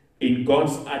in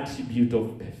God's attribute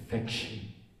of perfection.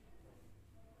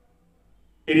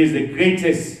 It is the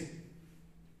greatest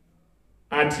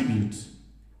attribute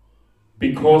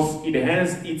because it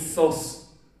has its source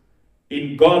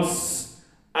in God's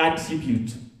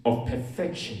attribute of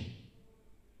perfection,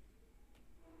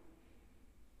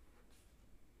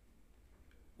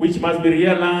 which must be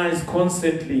realized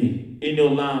constantly in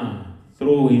your life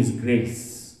through His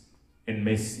grace and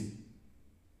mercy.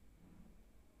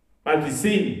 Must be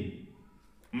seen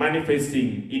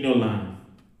manifesting in your life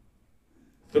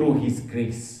through His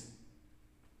grace.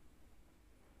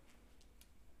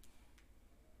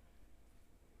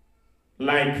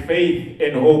 Like faith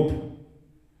and hope,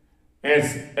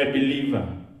 as a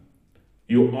believer,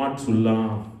 you ought to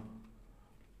love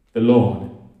the Lord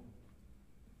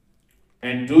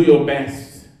and do your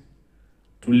best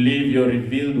to live your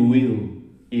revealed will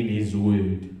in His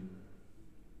word.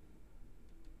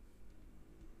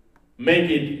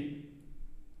 Make it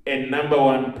a number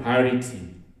one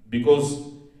priority because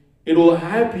it will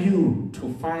help you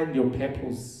to find your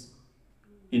purpose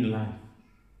in life.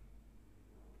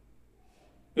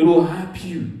 It will help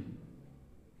you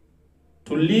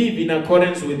to live in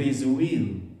accordance with His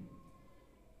will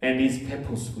and His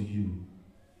purpose for you.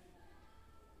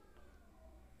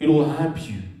 It will help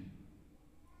you.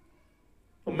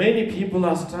 Many people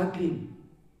are struggling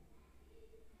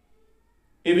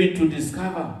even to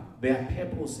discover their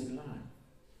purpose in life.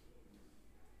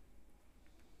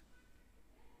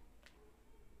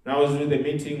 I was with a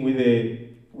meeting with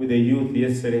the youth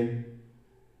yesterday.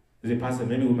 The pastor,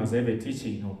 maybe we must have a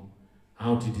teaching on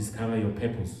how to discover your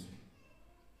purpose.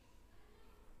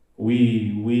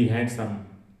 We had some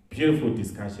beautiful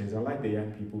discussions. I like the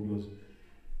young people because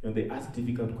they ask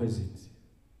difficult questions.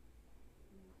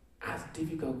 Ask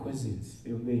difficult questions.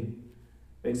 They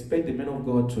expect the man of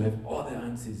God to have all the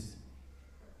answers.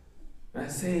 I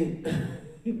say,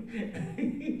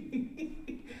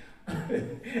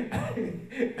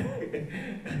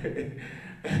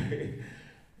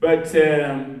 but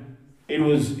it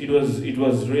was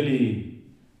really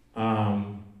a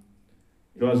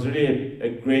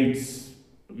great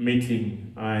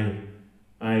meeting. I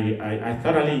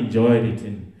thoroughly enjoyed it,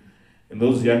 and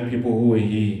those young people who were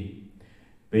here,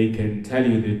 they can tell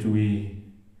you that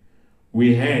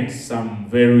we had some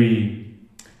very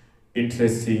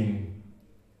interesting,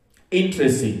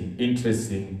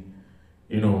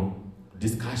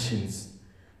 discussions,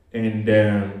 and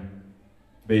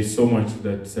there's so much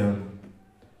that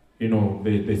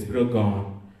the Spirit of God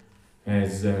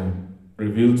has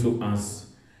revealed to us,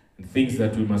 and things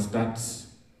that we must start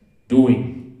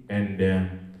doing and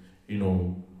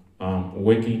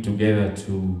working together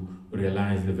to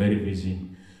realize the very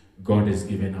vision God has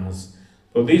given us.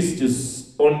 So this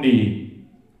is only,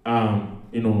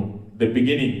 the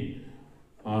beginning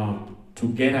to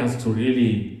get us to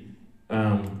really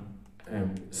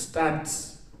start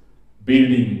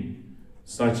building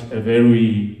such a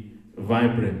very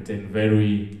vibrant and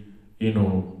very,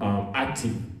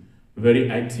 very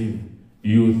active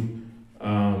youth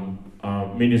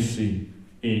ministry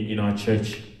in our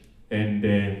church. And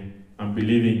I'm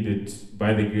believing that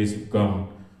by the grace of God,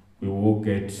 we will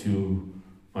get to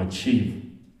achieve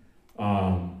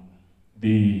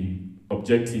the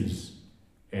objectives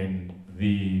and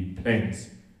the plans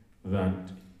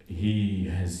that He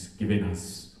has given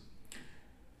us.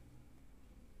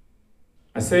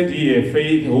 I said here,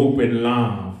 faith, hope, and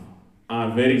love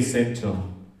are very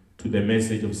central to the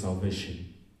message of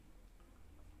salvation.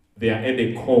 They are at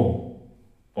the core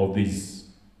of this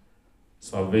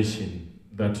salvation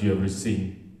that you have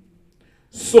received.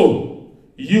 So,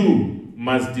 you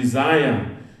must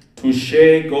desire to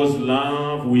share God's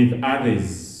love with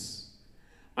others,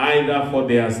 either for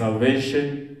their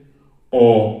salvation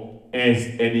or as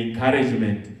an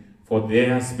encouragement for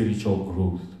their spiritual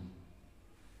growth.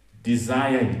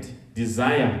 Desire it.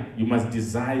 Desire. You must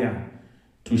desire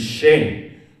to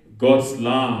share God's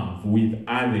love with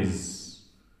others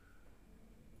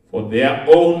for their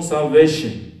own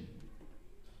salvation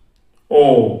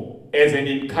or as an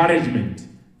encouragement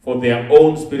for their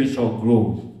own spiritual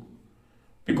growth.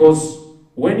 Because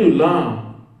when you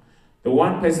love, the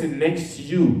one person next to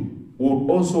you would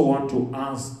also want to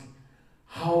ask,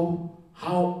 how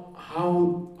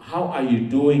are you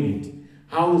doing it?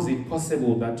 How is it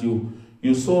possible that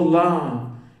you so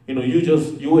love?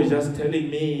 You were just telling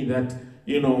me that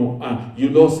you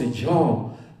lost a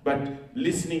job, but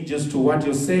listening just to what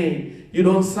you're saying, you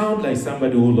don't sound like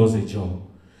somebody who lost a job.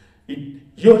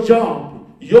 Your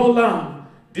job, your love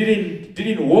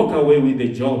didn't walk away with the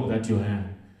job that you have.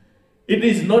 It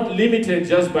is not limited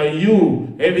just by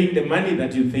you having the money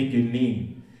that you think you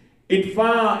need. It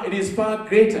is far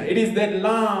greater. It is that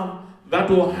love that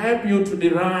will help you to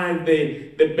derive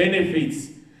the benefits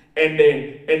and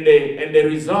the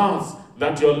results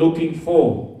that you're looking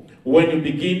for when you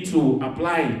begin to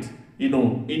apply it,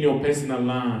 in your personal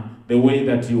life, the way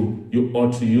that you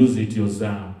ought to use it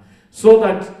yourself. So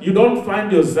that you don't find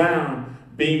yourself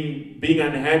being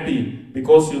unhappy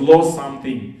because you lost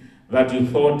something that you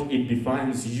thought it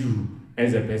defines you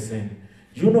as a person.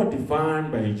 You're not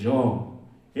defined by a job.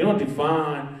 You're not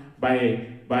defined by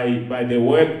the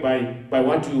work, by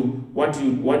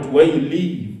where you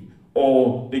live,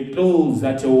 or the clothes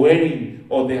that you're wearing,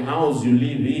 or the house you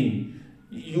live in.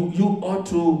 You ought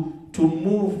to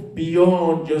move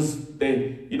beyond just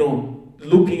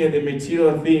looking at the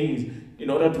material things in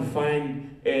order to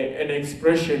find an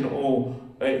expression, or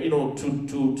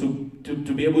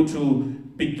to be able to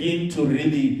begin to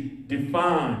really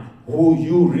define who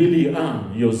you really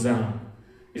are yourself.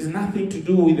 It's nothing to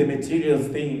do with the material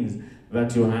things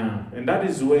that you have. And that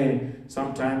is where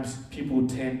sometimes people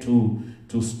tend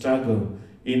to struggle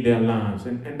in their lives.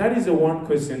 And that is the one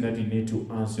question that you need to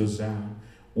ask yourself.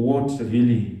 What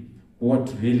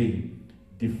really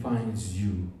defines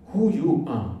you? Who you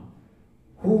are?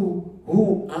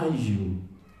 Who are you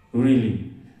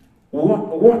really?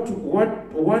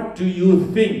 What do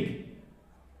you think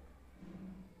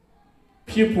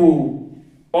people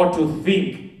ought to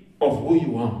think of who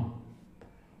you are?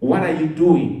 What are you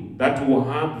doing that will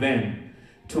help them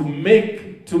to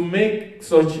make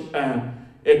such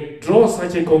draw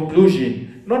such a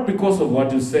conclusion, not because of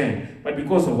what you say, but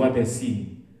because of what they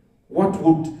see? What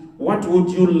would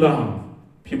you love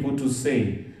people to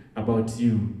say about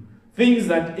you? Things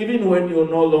that even when you're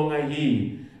no longer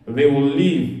here, they will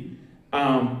leave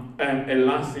a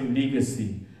lasting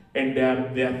legacy. And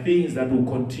there are things that will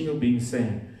continue being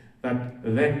said, that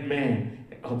man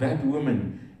or that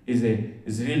woman is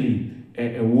really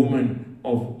a woman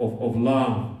of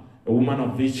love, a woman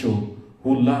of virtue,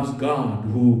 who loves God,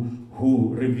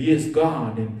 who reveres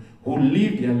God, and who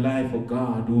lived their life for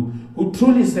God, who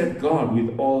truly served God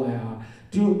with all their heart.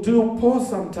 Do you pause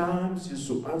sometimes just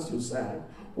to ask yourself,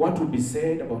 what would be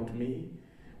said about me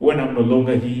when I'm no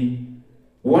longer here?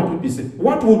 What would be said?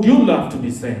 What would you love to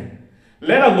be said?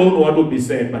 Let alone what would be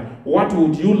said, but what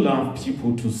would you love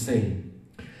people to say?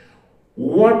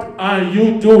 What are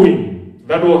you doing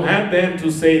that will help them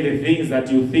to say the things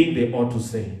that you think they ought to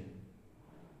say?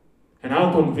 And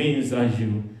how convinced are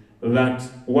you that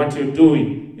what you're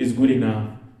doing is good enough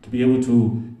to be able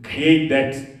to create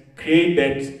that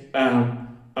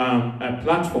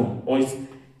platform, or it's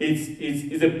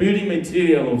a building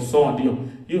material of sort? You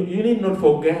need not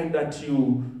forget that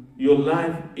you your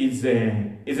life is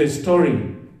a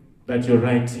story that you're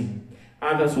writing.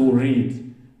 Others will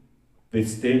read the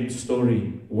same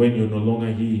story when you're no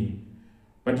longer here.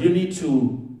 But you need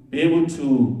to be able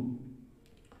to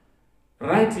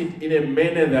write it in a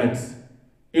manner that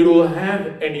it will have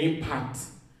an impact,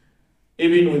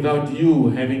 even without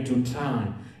you having to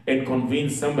try and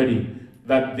convince somebody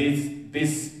that this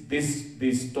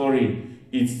story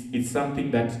is something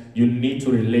that you need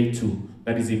to relate to,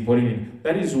 that is important.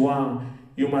 That is why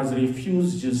you must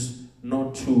refuse just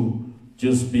not to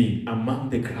just be among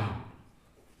the crowd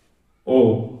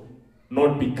or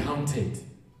not be counted.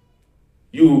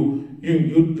 You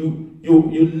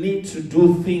need to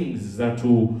do things that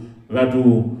will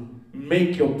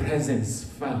make your presence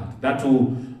felt, that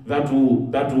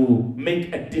will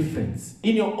make a difference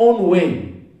in your own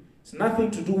way. It's nothing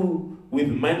to do with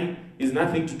money. It's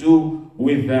nothing to do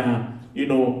with how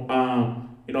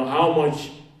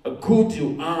much good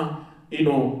you are. In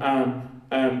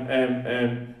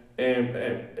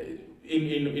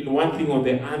one thing or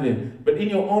the other, but in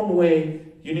your own way,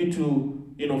 you need to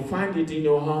find it in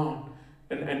your heart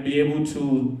and be able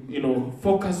to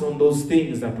focus on those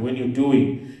things that when you're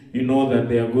doing, you know that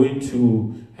they are going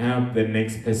to help the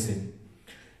next person.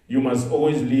 You must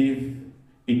always live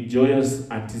in joyous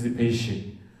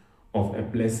anticipation of a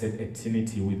blessed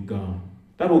eternity with God.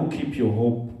 That will keep your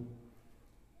hope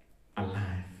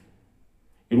alive.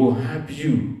 It will help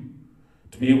you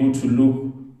to be able to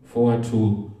look forward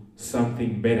to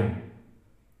something better.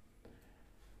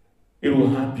 It will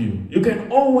help you. You can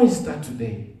always start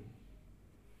today.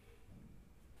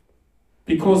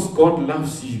 Because God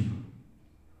loves you,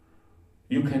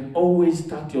 you can always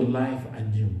start your life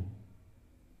anew.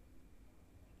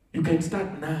 You can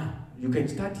start now. You can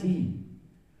start here.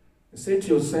 Say to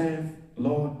yourself,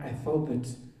 Lord, I thought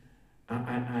that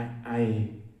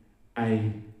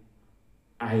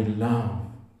I love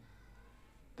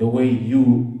the way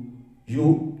you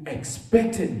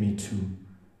expected me to.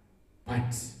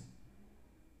 But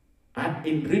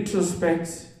in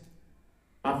retrospect,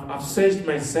 I've searched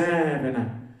myself,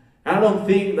 and I don't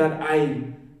think that I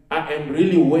am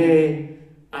really where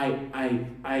I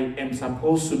am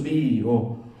supposed to be,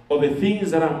 or the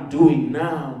things that I'm doing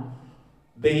now,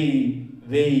 they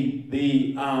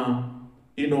are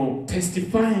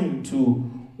testifying to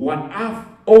what I've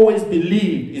always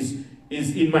believed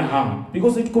is in my heart.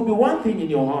 Because it could be one thing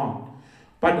in your heart,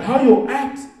 but how you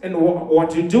act and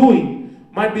what you're doing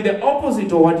might be the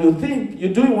opposite of what you think.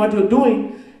 You're doing what you're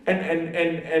doing, and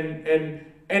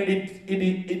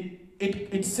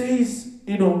it says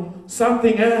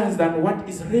something else than what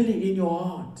is really in your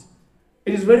heart.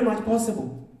 It is very much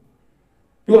possible.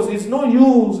 Because it's no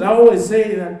use. I always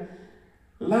say that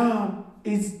love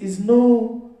is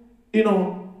no,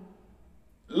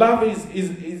 love is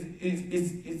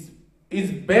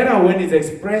better when it's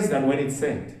expressed than when it's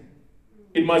said.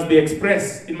 It must be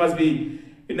expressed. It must be,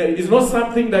 it's not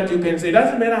something that you can say. It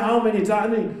doesn't matter how many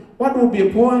times. What would be a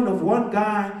point of one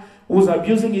guy who's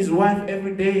abusing his wife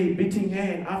every day, beating her,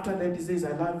 and after that he says,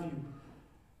 I love you.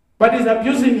 But he's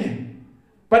abusing her.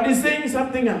 But he's saying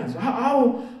something else.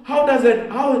 How does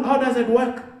it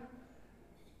work?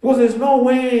 Because there's no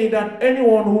way that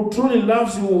anyone who truly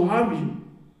loves you will harm you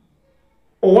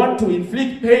or want to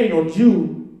inflict pain on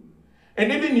you.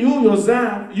 And even you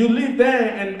yourself, you live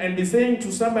there and be saying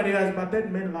to somebody else, but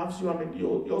that man loves you. I mean,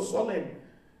 you're sullen.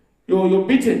 You're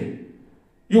beaten.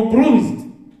 You're bruised.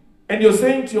 And you're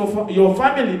saying to your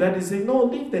family that is saying, no,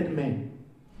 leave that man.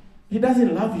 He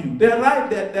doesn't love you. They're right.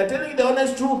 They're telling you the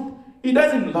honest truth. He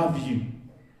doesn't love you.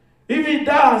 If he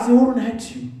does, he wouldn't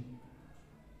hurt you.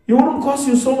 He wouldn't cause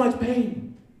you so much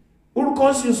pain. He wouldn't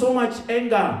cause you so much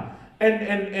anger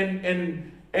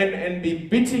and be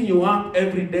beating you up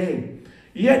every day.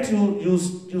 Yet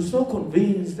you're so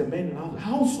convinced the man loves you.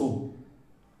 How so?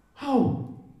 How?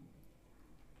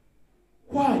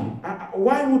 Why?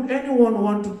 Why would anyone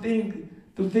want to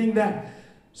think that?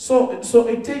 So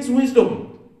it takes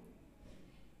wisdom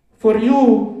for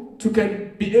you to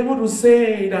be able to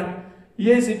say that,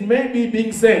 yes, it may be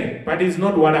being said, but it's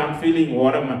not what I'm feeling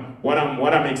or what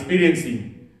I'm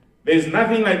experiencing. There's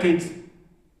nothing like it.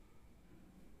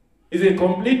 It's a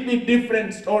completely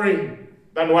different story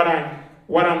than what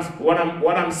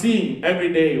I'm seeing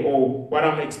every day or what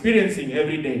I'm experiencing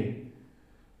every day.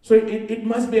 So it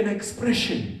must be an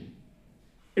expression.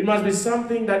 It must be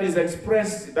something that is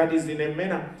expressed, that is in a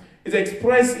manner. It's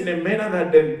expressed in a manner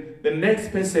that the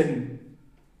next person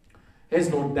has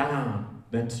no doubt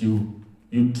that you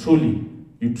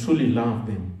truly love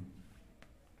them.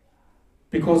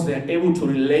 Because they're able to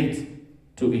relate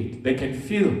to it. They can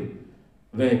feel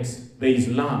that there is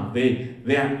love.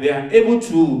 They're able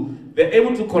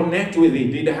to connect with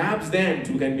it. It helps them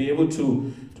to can be able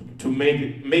to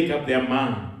make up their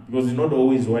mind, because it's not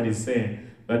always what is said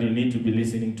that you need to be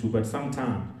listening to, but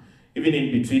sometimes even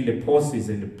in between the pauses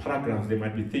and the paragraphs, there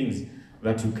might be things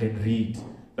that you can read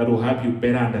that will help you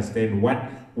better understand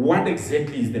what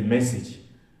exactly is the message.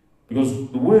 Because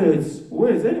the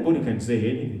words, anybody can say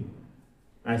anything,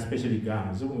 especially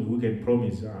guys. We can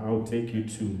promise, I'll take you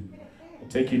to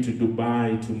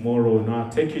Dubai tomorrow. Now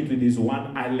I'll take you to this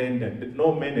one island that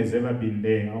no man has ever been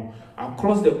there. I'll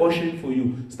cross the ocean for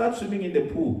you. Start swimming in the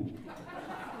pool.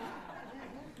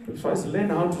 First, learn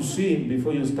how to swim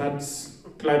before you start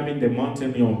climbing the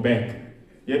mountain on your back.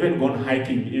 You haven't gone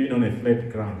hiking even on a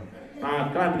flat ground.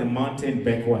 Now climb the mountain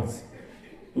backwards.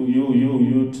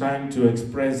 You trying to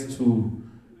express to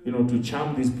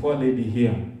charm this poor lady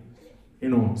here.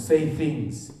 Say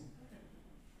things.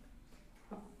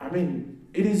 I mean,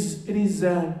 it's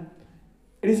not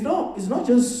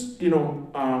just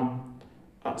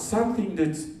something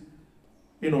that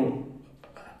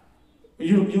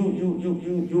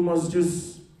you must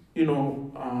just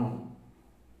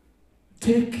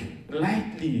take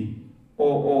lightly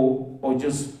or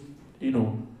just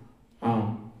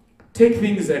take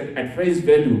things at face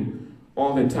value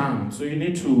all the time. So you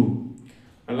need to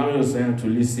allow yourself to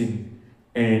listen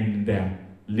and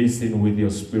listen with your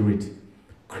spirit.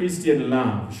 Christian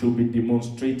love should be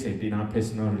demonstrated in our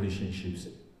personal relationships,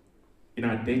 in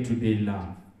our day-to-day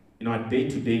love, in our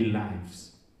day-to-day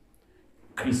lives.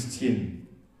 Christian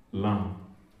love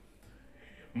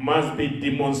must be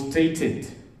demonstrated.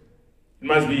 It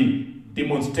must be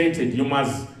demonstrated. You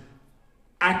must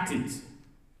act it.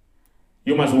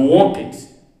 You must walk it.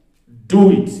 Do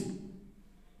it.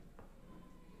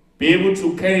 Be able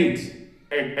to carry it,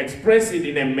 express it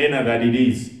in a manner that it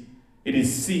is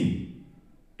seen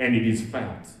and it is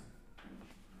felt.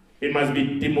 It must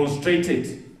be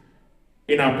demonstrated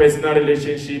in our personal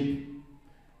relationship,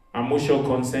 our mutual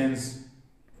concerns,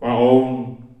 for our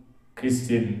own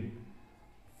Christian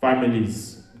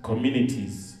families,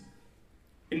 communities.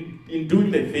 In doing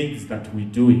the things that we're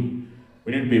doing,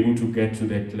 we need to be able to get to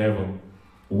that level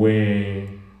where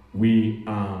we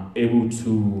are able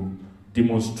to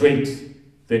demonstrate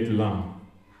that love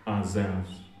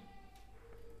ourselves.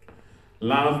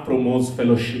 Love promotes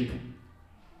fellowship,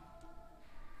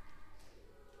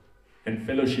 and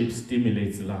fellowship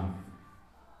stimulates love.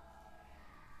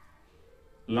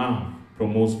 Love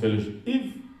promotes fellowship.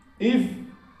 If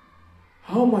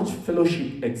how much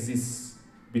fellowship exists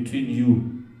between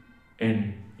you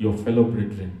and your fellow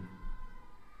brethren?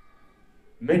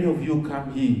 Many of you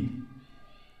come here,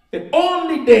 the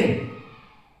only day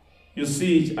you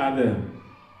see each other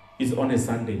is on a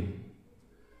Sunday.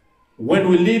 When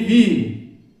we leave here,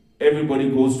 everybody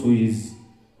goes to his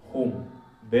home,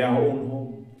 their own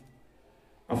home.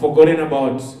 I've forgotten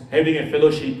about having a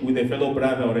fellowship with a fellow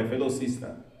brother or a fellow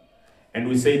sister. And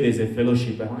we say there's a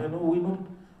fellowship. I know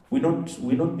we're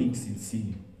not being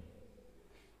sincere.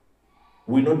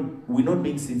 We're not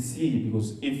being sincere,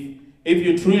 because if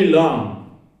you truly love,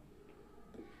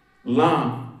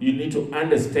 you need to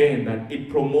understand that it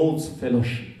promotes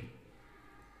fellowship.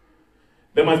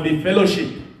 There must be fellowship.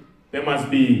 There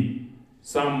must be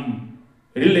some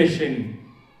relation,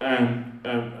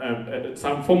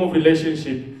 some form of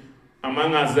relationship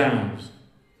among ourselves.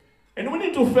 And we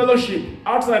need to fellowship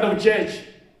outside of church.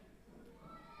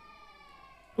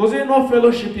 Because you're not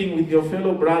fellowshipping with your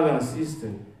fellow brother or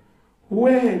sister.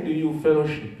 Where do you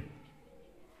fellowship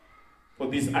for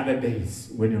these other days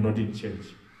when you're not in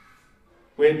church?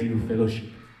 Where do you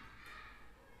fellowship?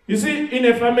 You see, in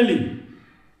a family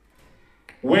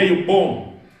where you're born,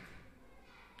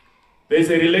 there's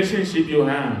a relationship you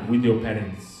have with your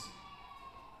parents.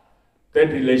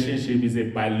 That relationship is a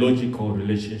biological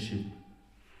relationship.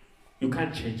 You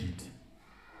can't change it.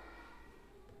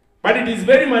 But it is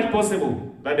very much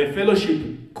possible that a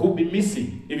fellowship could be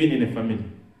missing even in a family.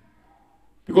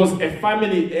 Because a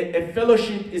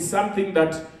fellowship is something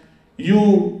that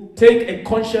you take a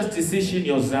conscious decision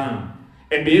yourself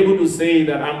and be able to say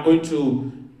that I'm going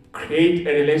to create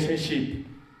a relationship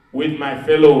with my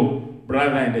fellow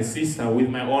brother and a sister, with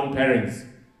my own parents.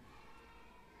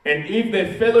 And if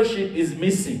the fellowship is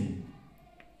missing,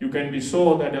 you can be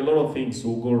sure that a lot of things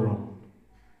will go wrong.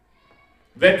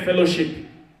 That fellowship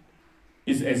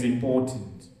is as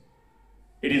important.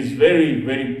 It is very,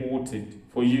 very important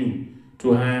for you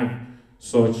to have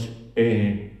such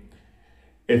a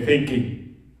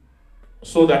thinking.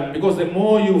 So that, because the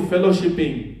more you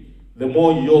fellowshipping, the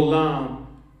more your love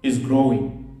is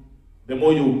growing. The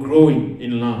more you're growing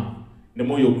in love, the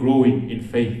more you're growing in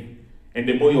faith, And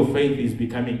the more your faith is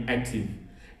becoming active,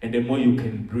 and the more you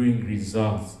can bring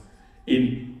results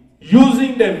in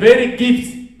using the very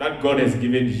gifts that God has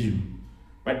given you.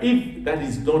 But if that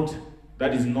is not, if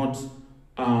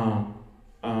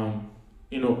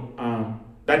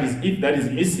that is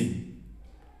missing,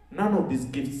 none of these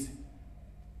gifts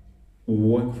will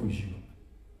work for you.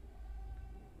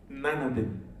 None of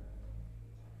them.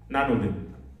 None of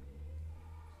them.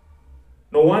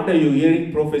 No wonder you're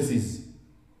hearing prophecies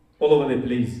all over the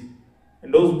place.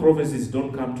 And those prophecies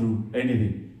don't come to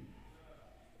anything.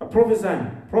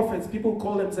 Prophets, people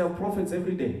call themselves prophets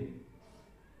every day.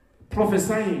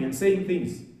 Prophesying and saying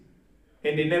things.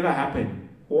 And they never happen.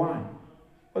 Why?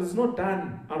 Because it's not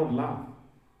done out of love.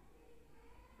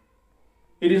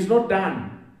 It is not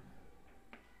done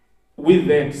with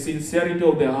the sincerity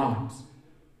of the heart.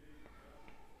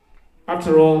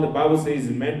 After all, the Bible says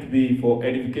it's meant to be for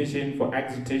edification, for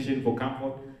exhortation, for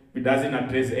comfort. It doesn't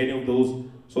address any of those.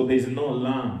 So there's no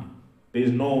love.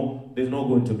 There's not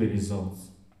going to be results.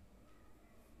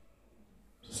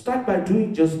 Start by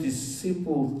doing just this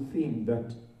simple thing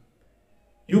that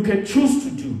you can choose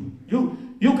to do.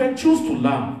 You can choose to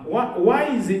love. Why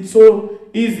is it so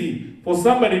easy for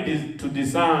somebody to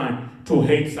decide to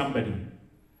hate somebody?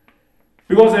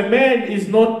 Because a man is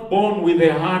not born with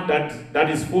a heart that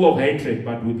is full of hatred,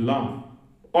 but with love.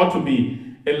 Ought to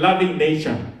be a loving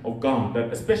nature of God.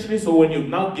 That especially so when you've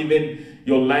now given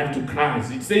your life to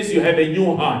Christ, it says you have a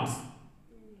new heart.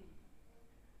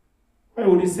 Why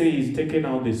would he say he's taken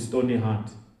out the stony heart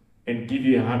and give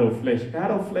you a heart of flesh? A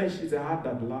heart of flesh is a heart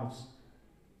that loves,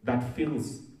 that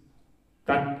feels,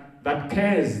 that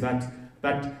cares, that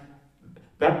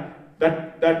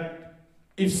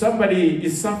if somebody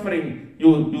is suffering,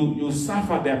 you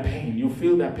suffer their pain, you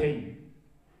feel their pain.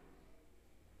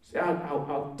 Say,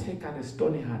 I'll take out a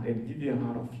stony heart and give you a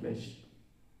heart of flesh.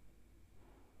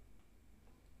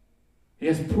 He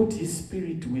has put his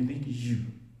spirit within you,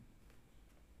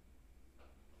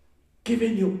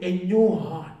 given you a new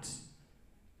heart.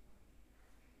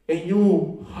 A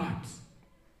new heart.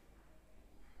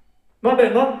 Not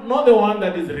the one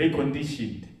that is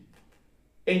reconditioned.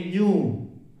 A new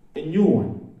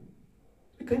one.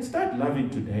 You can start loving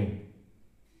today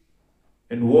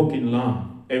and walk in love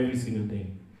every single day.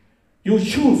 You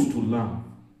choose to love.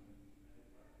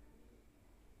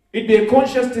 It be a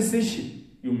conscious decision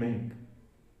you make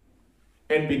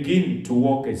and begin to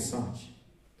walk as such.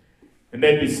 And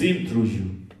then be seen through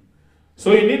you.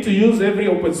 So you need to use every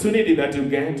opportunity that you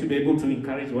get to be able to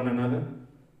encourage one another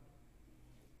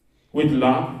with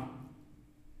love,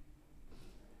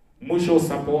 mutual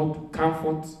support,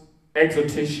 comfort,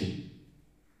 exhortation.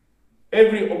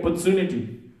 Every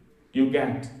opportunity you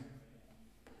get.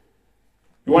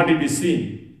 You want to be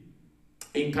seen.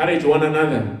 Encourage one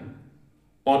another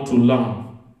unto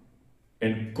love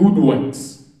and good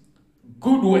works.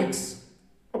 Good works.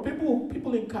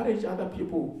 People encourage other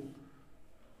people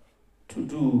to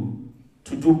do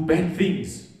bad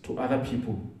things to other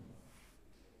people.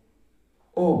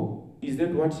 Oh, is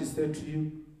that what she said to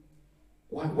you?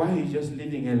 Why are you just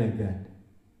leaving her like that?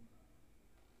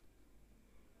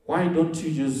 Why don't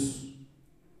you just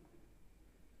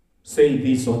say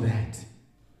this or that?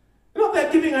 You know,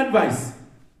 they're giving advice.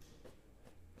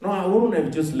 No, I wouldn't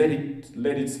have just let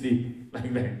it sleep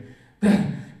like that.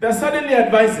 They're suddenly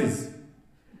advices.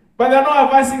 But they're not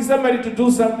advising somebody to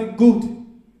do something good.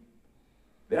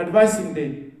 They're advising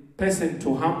the person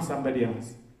to harm somebody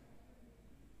else.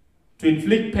 To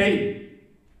inflict pain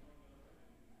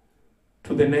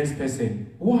to the next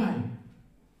person. Why?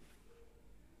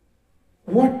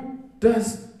 What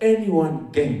does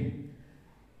anyone gain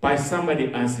by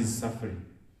somebody else's suffering?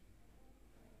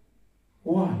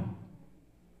 Why?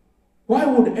 Why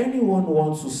would anyone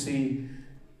want to see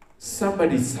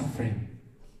somebody suffering?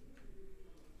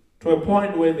 To a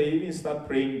point where they even start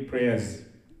praying prayers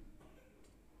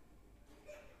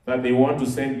that they want to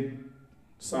send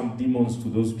some demons to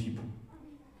those people.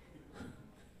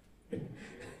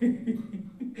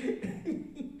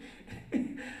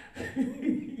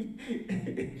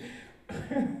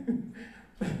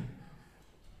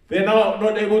 They're now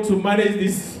not able to manage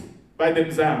this by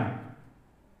themselves.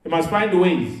 They must find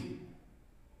ways.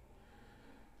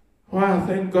 Well,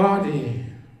 thank God he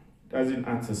doesn't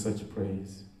answer such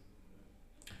prayers.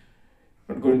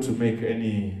 Not going to make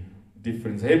any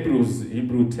difference.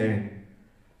 Hebrew 10.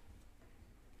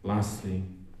 Lastly.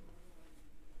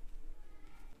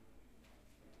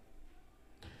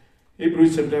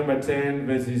 Hebrews chapter 10,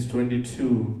 verses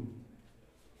 22.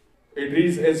 It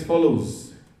reads as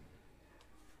follows.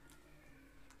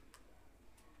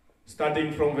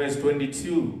 Starting from verse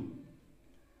 22.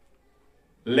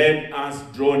 let us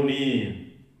draw near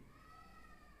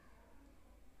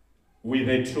with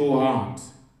a true heart,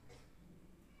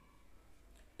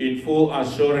 in full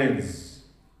assurance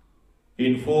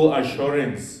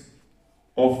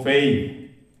of faith,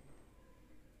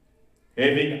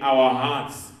 having our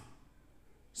hearts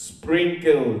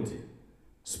sprinkled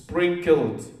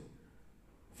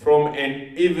from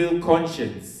an evil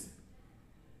conscience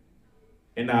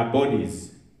and our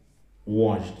bodies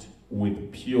washed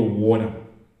with pure water.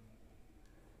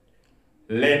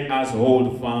 Let us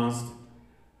hold fast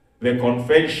the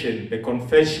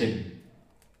confession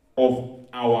of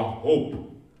our hope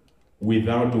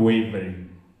without wavering.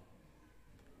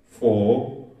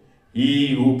 For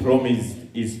he who promised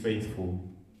is faithful.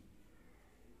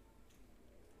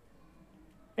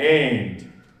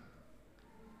 And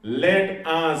let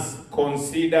us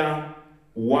consider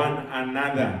one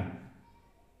another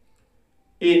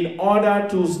in order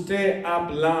to stir up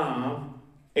love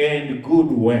and good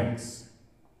works.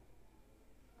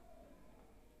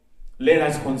 Let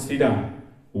us consider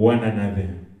one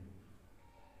another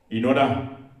in order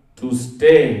to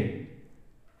stir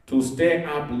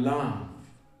up love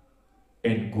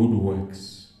and good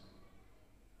works.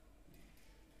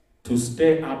 To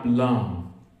stir up love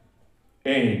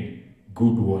and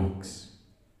good works.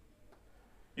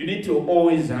 You need to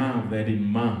always have that in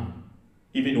mind,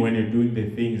 even when you're doing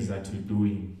the things that you're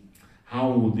doing.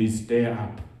 How will this stir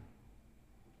up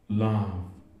love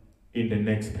in the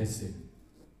next person?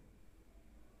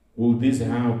 Will this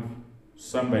have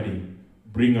somebody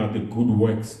bring out the good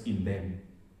works in them?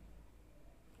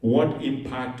 What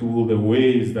impact will the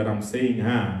ways that I'm saying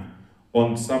have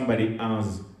on somebody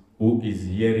else who is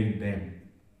hearing them?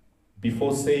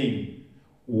 Before saying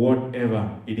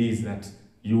whatever it is that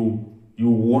you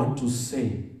want to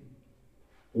say,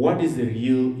 what is the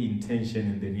real intention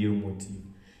and the real motive?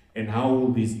 And how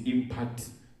will this impact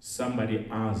somebody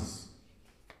else,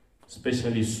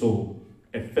 especially so,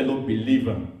 a fellow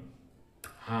believer?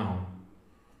 How?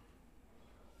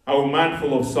 Are we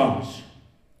mindful of such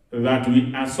that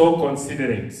we are so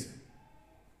considerate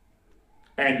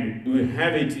and we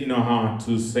have it in our heart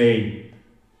to say,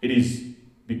 it is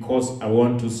because I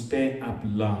want to stir up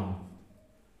love.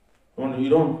 You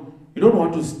don't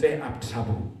want to stir up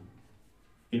trouble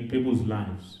in people's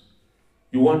lives.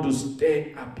 You want to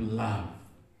stir up love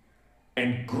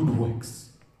and good works.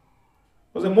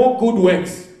 Because the more good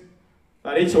works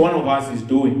that each one of us is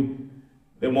doing,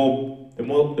 the more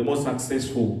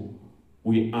successful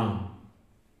we are,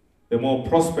 the more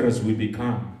prosperous we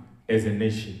become as a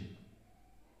nation,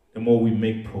 the more we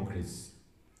make progress.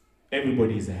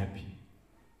 Everybody is happy.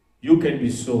 You can be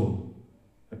so.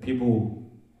 The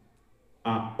people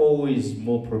are always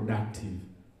more productive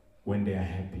when they are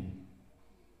happy,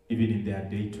 even in their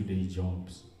day-to-day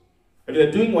jobs. If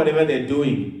they're doing whatever they're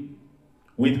doing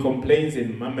with complaints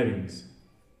and murmurings,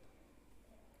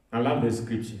 I love the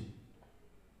scripture.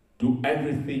 Do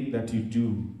everything that you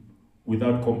do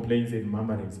without complaints and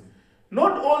murmurings.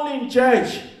 Not only in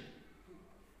church,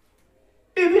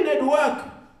 even at work.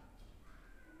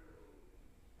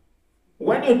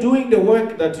 When you're doing the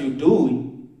work that you're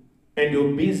doing and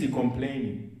you're busy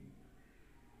complaining,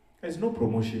 there's no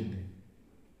promotion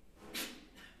there.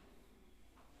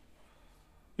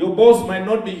 Your boss might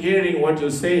not be hearing what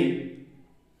you're saying,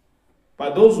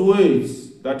 but those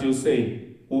words that you say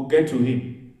will get to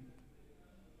him.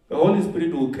 The Holy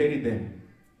Spirit will carry them.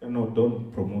 No,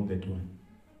 don't promote that one.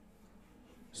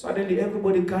 Suddenly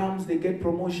everybody comes, they get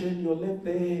promotion, you're left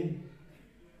there.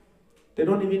 They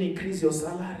don't even increase your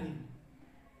salary.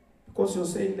 Because you're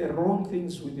saying the wrong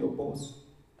things with your boss.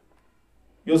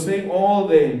 You're saying all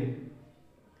the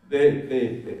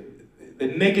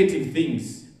negative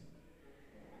things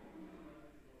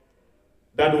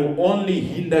that will only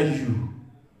hinder you.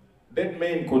 That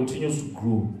man continues to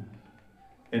grow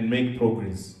and make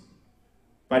progress.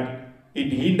 But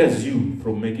it hinders you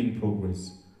from making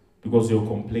progress because you're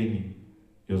complaining,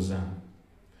 you're sad.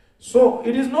 So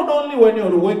it is not only when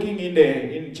you're working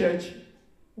in church,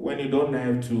 when you don't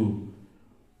have to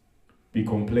be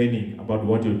complaining about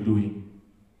what you're doing.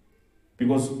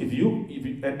 Because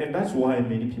and that's why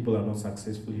many people are not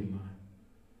successful in life.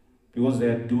 Because they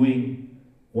are doing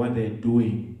what they're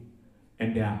doing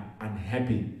and they are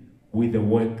unhappy with the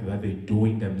work that they're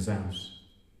doing themselves.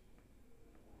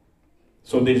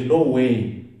 So there's no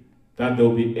way that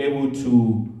they'll be able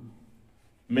to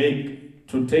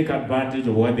take advantage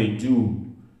of what they do,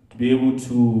 to be able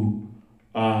to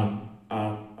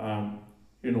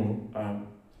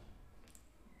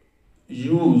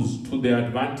use to their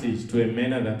advantage to a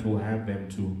manner that will help them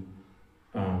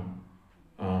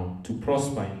to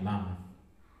prosper in life.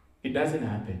 It doesn't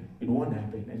happen. It won't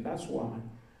happen. And that's why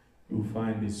you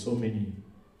find there's so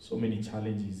many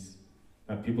challenges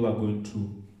that people are going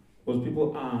through. Because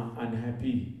people are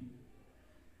unhappy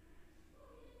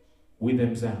with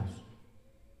themselves.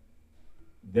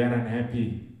 They're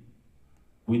unhappy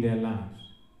with their lives.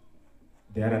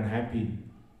 They're unhappy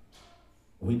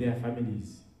with their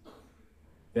families.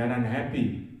 They're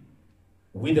unhappy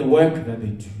with the work that they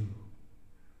do.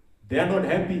 They are not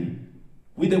happy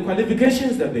with the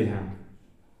qualifications that they have.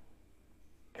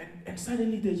 And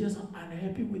suddenly they're just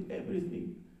unhappy with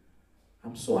everything.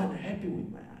 I'm so unhappy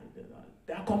with my life.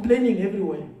 They are complaining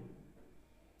everywhere.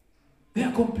 They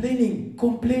are complaining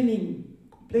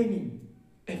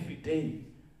every day.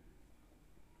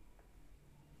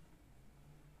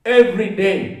 Every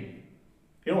day.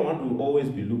 You don't want to always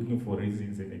be looking for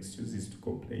reasons and excuses to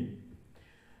complain.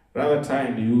 Rather try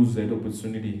and use that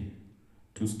opportunity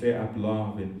to stir up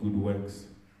love and good works.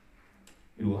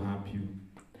 It will help you.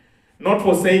 Not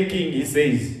forsaking, he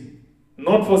says,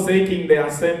 not forsaking the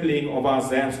assembling of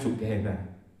ourselves together,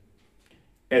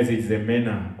 as is the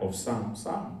manner of some.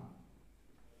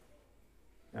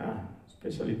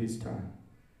 Especially this time.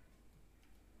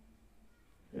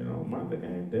 Month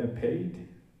end, they're paid.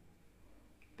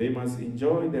 They must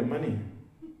enjoy their money.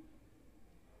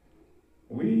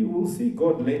 We will see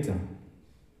God later.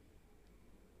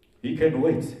 He can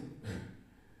wait.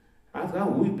 After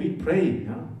we've been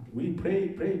praying, we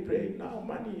pray. Now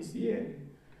money is here.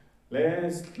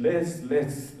 Let's.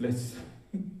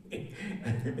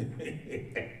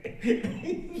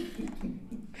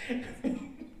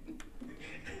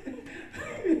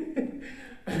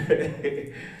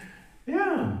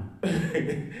 Yeah.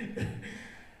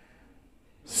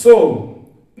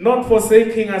 So, not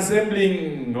forsaking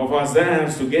assembling of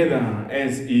ourselves together,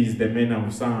 as is the manner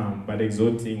of some, but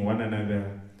exhorting one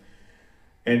another.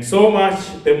 And so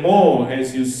much the more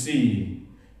as you see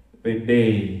the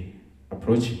day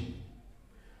approaching.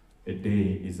 The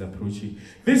day is approaching.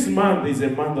 This month is a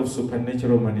month of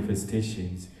supernatural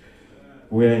manifestations.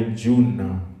 We're in June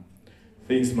now.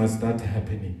 Things must start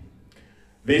happening.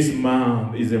 This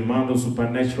month is a month of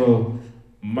supernatural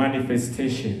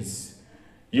manifestations.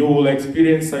 You will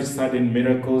experience such sudden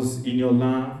miracles in your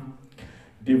life,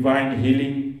 divine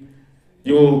healing.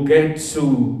 You will get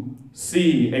to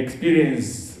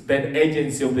experience that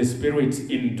agency of the Spirit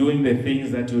in doing the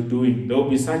things that you're doing. There will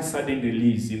be such sudden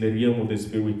release in the realm of the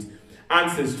Spirit.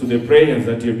 Answers to the prayers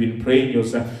that you've been praying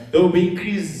yourself. There will be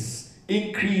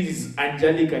increased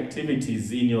angelic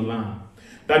activities in your life.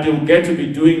 That you'll get to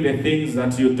be doing the things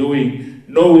that you're doing,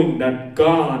 knowing that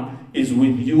God is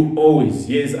with you always.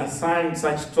 He has assigned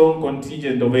such strong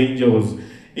contingent of angels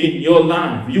in your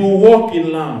life. You walk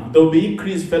in love. There will be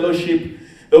increased fellowship.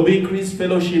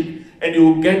 And you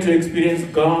will get to experience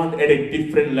God at a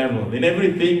different level. In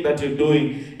everything that you're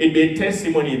doing, it be a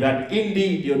testimony that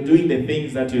indeed you're doing the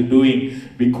things that you're doing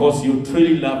because you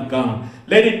truly love God.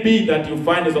 Let it be that you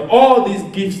find that all these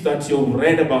gifts that you've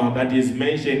read about, that is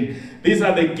mentioned, these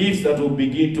are the gifts that will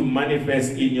begin to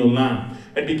manifest in your life.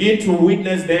 And begin to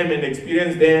witness them and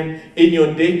experience them in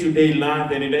your day-to-day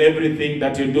life and in everything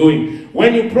that you're doing.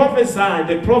 When you prophesy,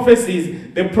 the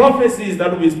prophecies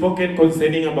that will be spoken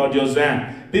concerning about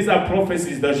yourself, these are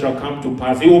prophecies that shall come to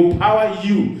pass. He will power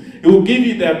you. He will give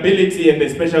you the ability and the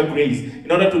special grace in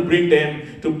order to bring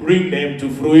them to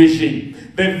fruition.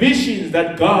 The visions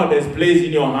that God has placed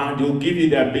in your hand, He will give you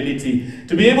the ability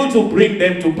to be able to bring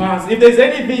them to pass. If there's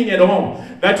anything at all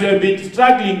that you have been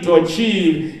struggling to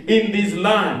achieve in this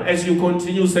life as you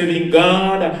continue serving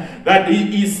God, that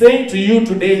He is saying to you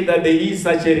today that there is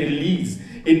such a release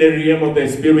in the realm of the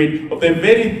Spirit of the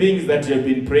very things that you have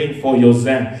been praying for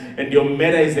yourself, and your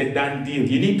matter is a done deal.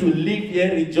 You need to live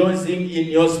here rejoicing in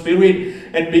your spirit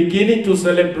and beginning to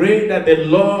celebrate that the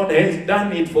Lord has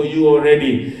done it for you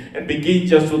already, and begin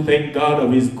just to thank God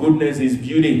of His goodness, His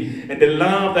beauty, and the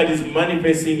love that is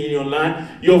manifesting in your life.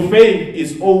 Your faith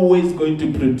is always going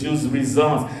to produce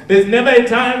results. There's never a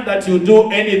time that you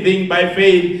do anything by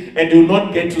faith and do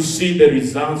not get to see the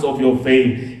results of your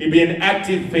faith. It be an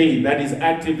active faith that is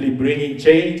actively bringing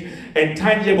change and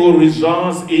tangible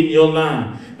results in your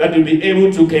life that you'll be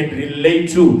able to can relate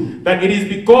to. That it is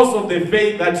because of the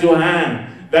faith that you have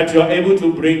that you are able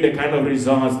to bring the kind of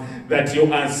results that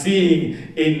you are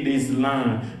seeing in this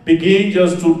land. Begin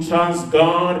just to trust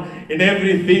God in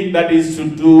everything that is to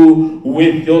do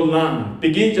with your land.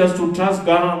 Begin just to trust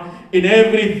God in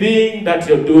everything that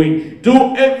you're doing.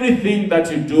 Do everything that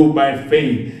you do by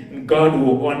faith. God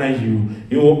will honor you.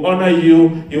 He will honor you.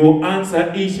 He will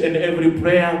answer each and every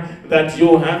prayer that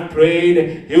you have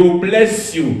prayed. He will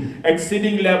bless you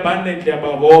exceedingly abundantly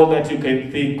above all that you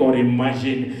can think or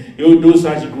imagine. He will do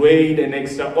such great and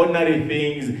extraordinary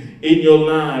things in your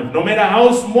life. No matter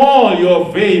how small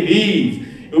your faith is,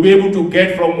 you'll be able to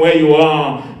get from where you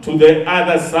are to the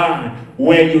other side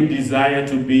where you desire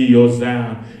to be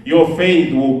yourself. Your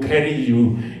faith will carry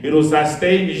you. It will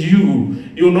sustain you.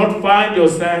 You will not find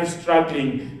yourself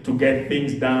struggling to get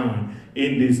things done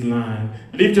in this life.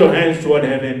 Lift your hands toward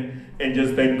heaven and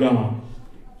just thank God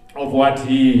of what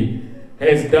He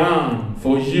has done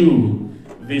for you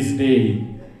this day.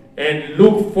 And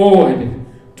look forward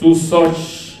to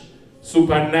such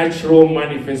supernatural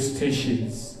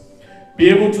manifestations. Be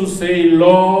able to say,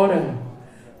 Lord,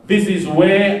 this is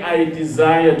where I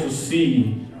desire to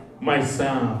see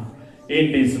myself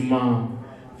in this month.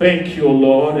 Thank you,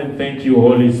 Lord, and thank you,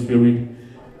 Holy Spirit.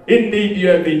 Indeed, you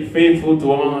have been faithful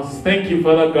to us. Thank you,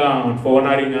 Father God, for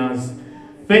honoring us.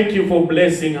 Thank you for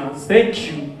blessing us.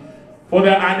 Thank you for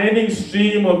the unending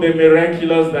stream of the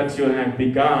miraculous that you have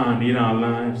begun in our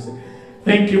lives.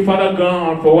 Thank you, Father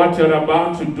God, for what you're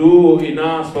about to do in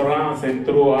us, for us, and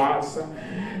through us.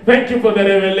 Thank you for the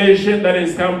revelation that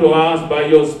has come to us by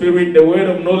your Spirit, the word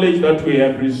of knowledge that we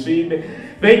have received.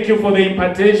 Thank you for the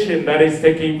impartation that is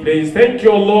taking place. Thank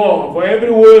you, Lord, for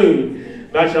every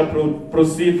word that shall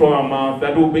proceed from our mouth,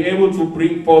 that will be able to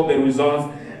bring forth the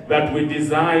results that we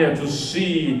desire to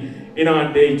see in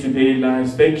our day-to-day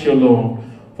lives. Thank you, Lord,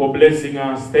 for blessing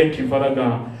us. Thank you, Father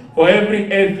God, for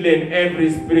every earthly and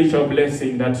every spiritual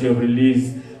blessing that you have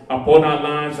released upon our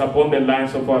lives, upon the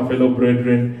lives of our fellow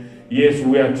brethren. Yes,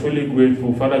 we are truly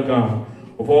grateful, Father God,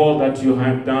 of all that you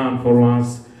have done for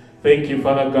us. Thank you,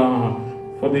 Father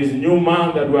God, for this new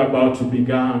month that we're about to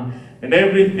begin and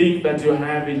everything that you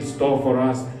have in store for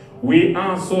us. We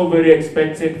are so very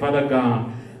expectant, Father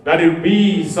God, that it will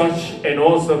be such an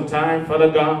awesome time, Father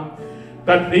God,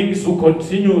 that things will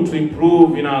continue to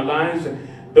improve in our lives.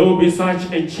 There will be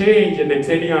such a change and a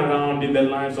turning around in the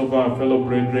lives of our fellow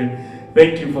brethren.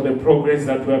 Thank you for the progress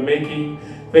that we are making.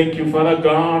 Thank you, Father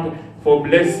God, for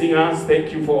blessing us.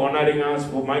 Thank you for honoring us,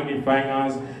 for magnifying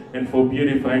us, and for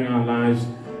beautifying our lives.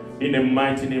 In the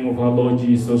mighty name of our Lord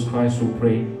Jesus Christ, we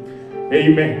pray.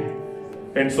 Amen.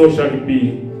 And so shall it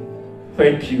be.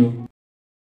 Thank you.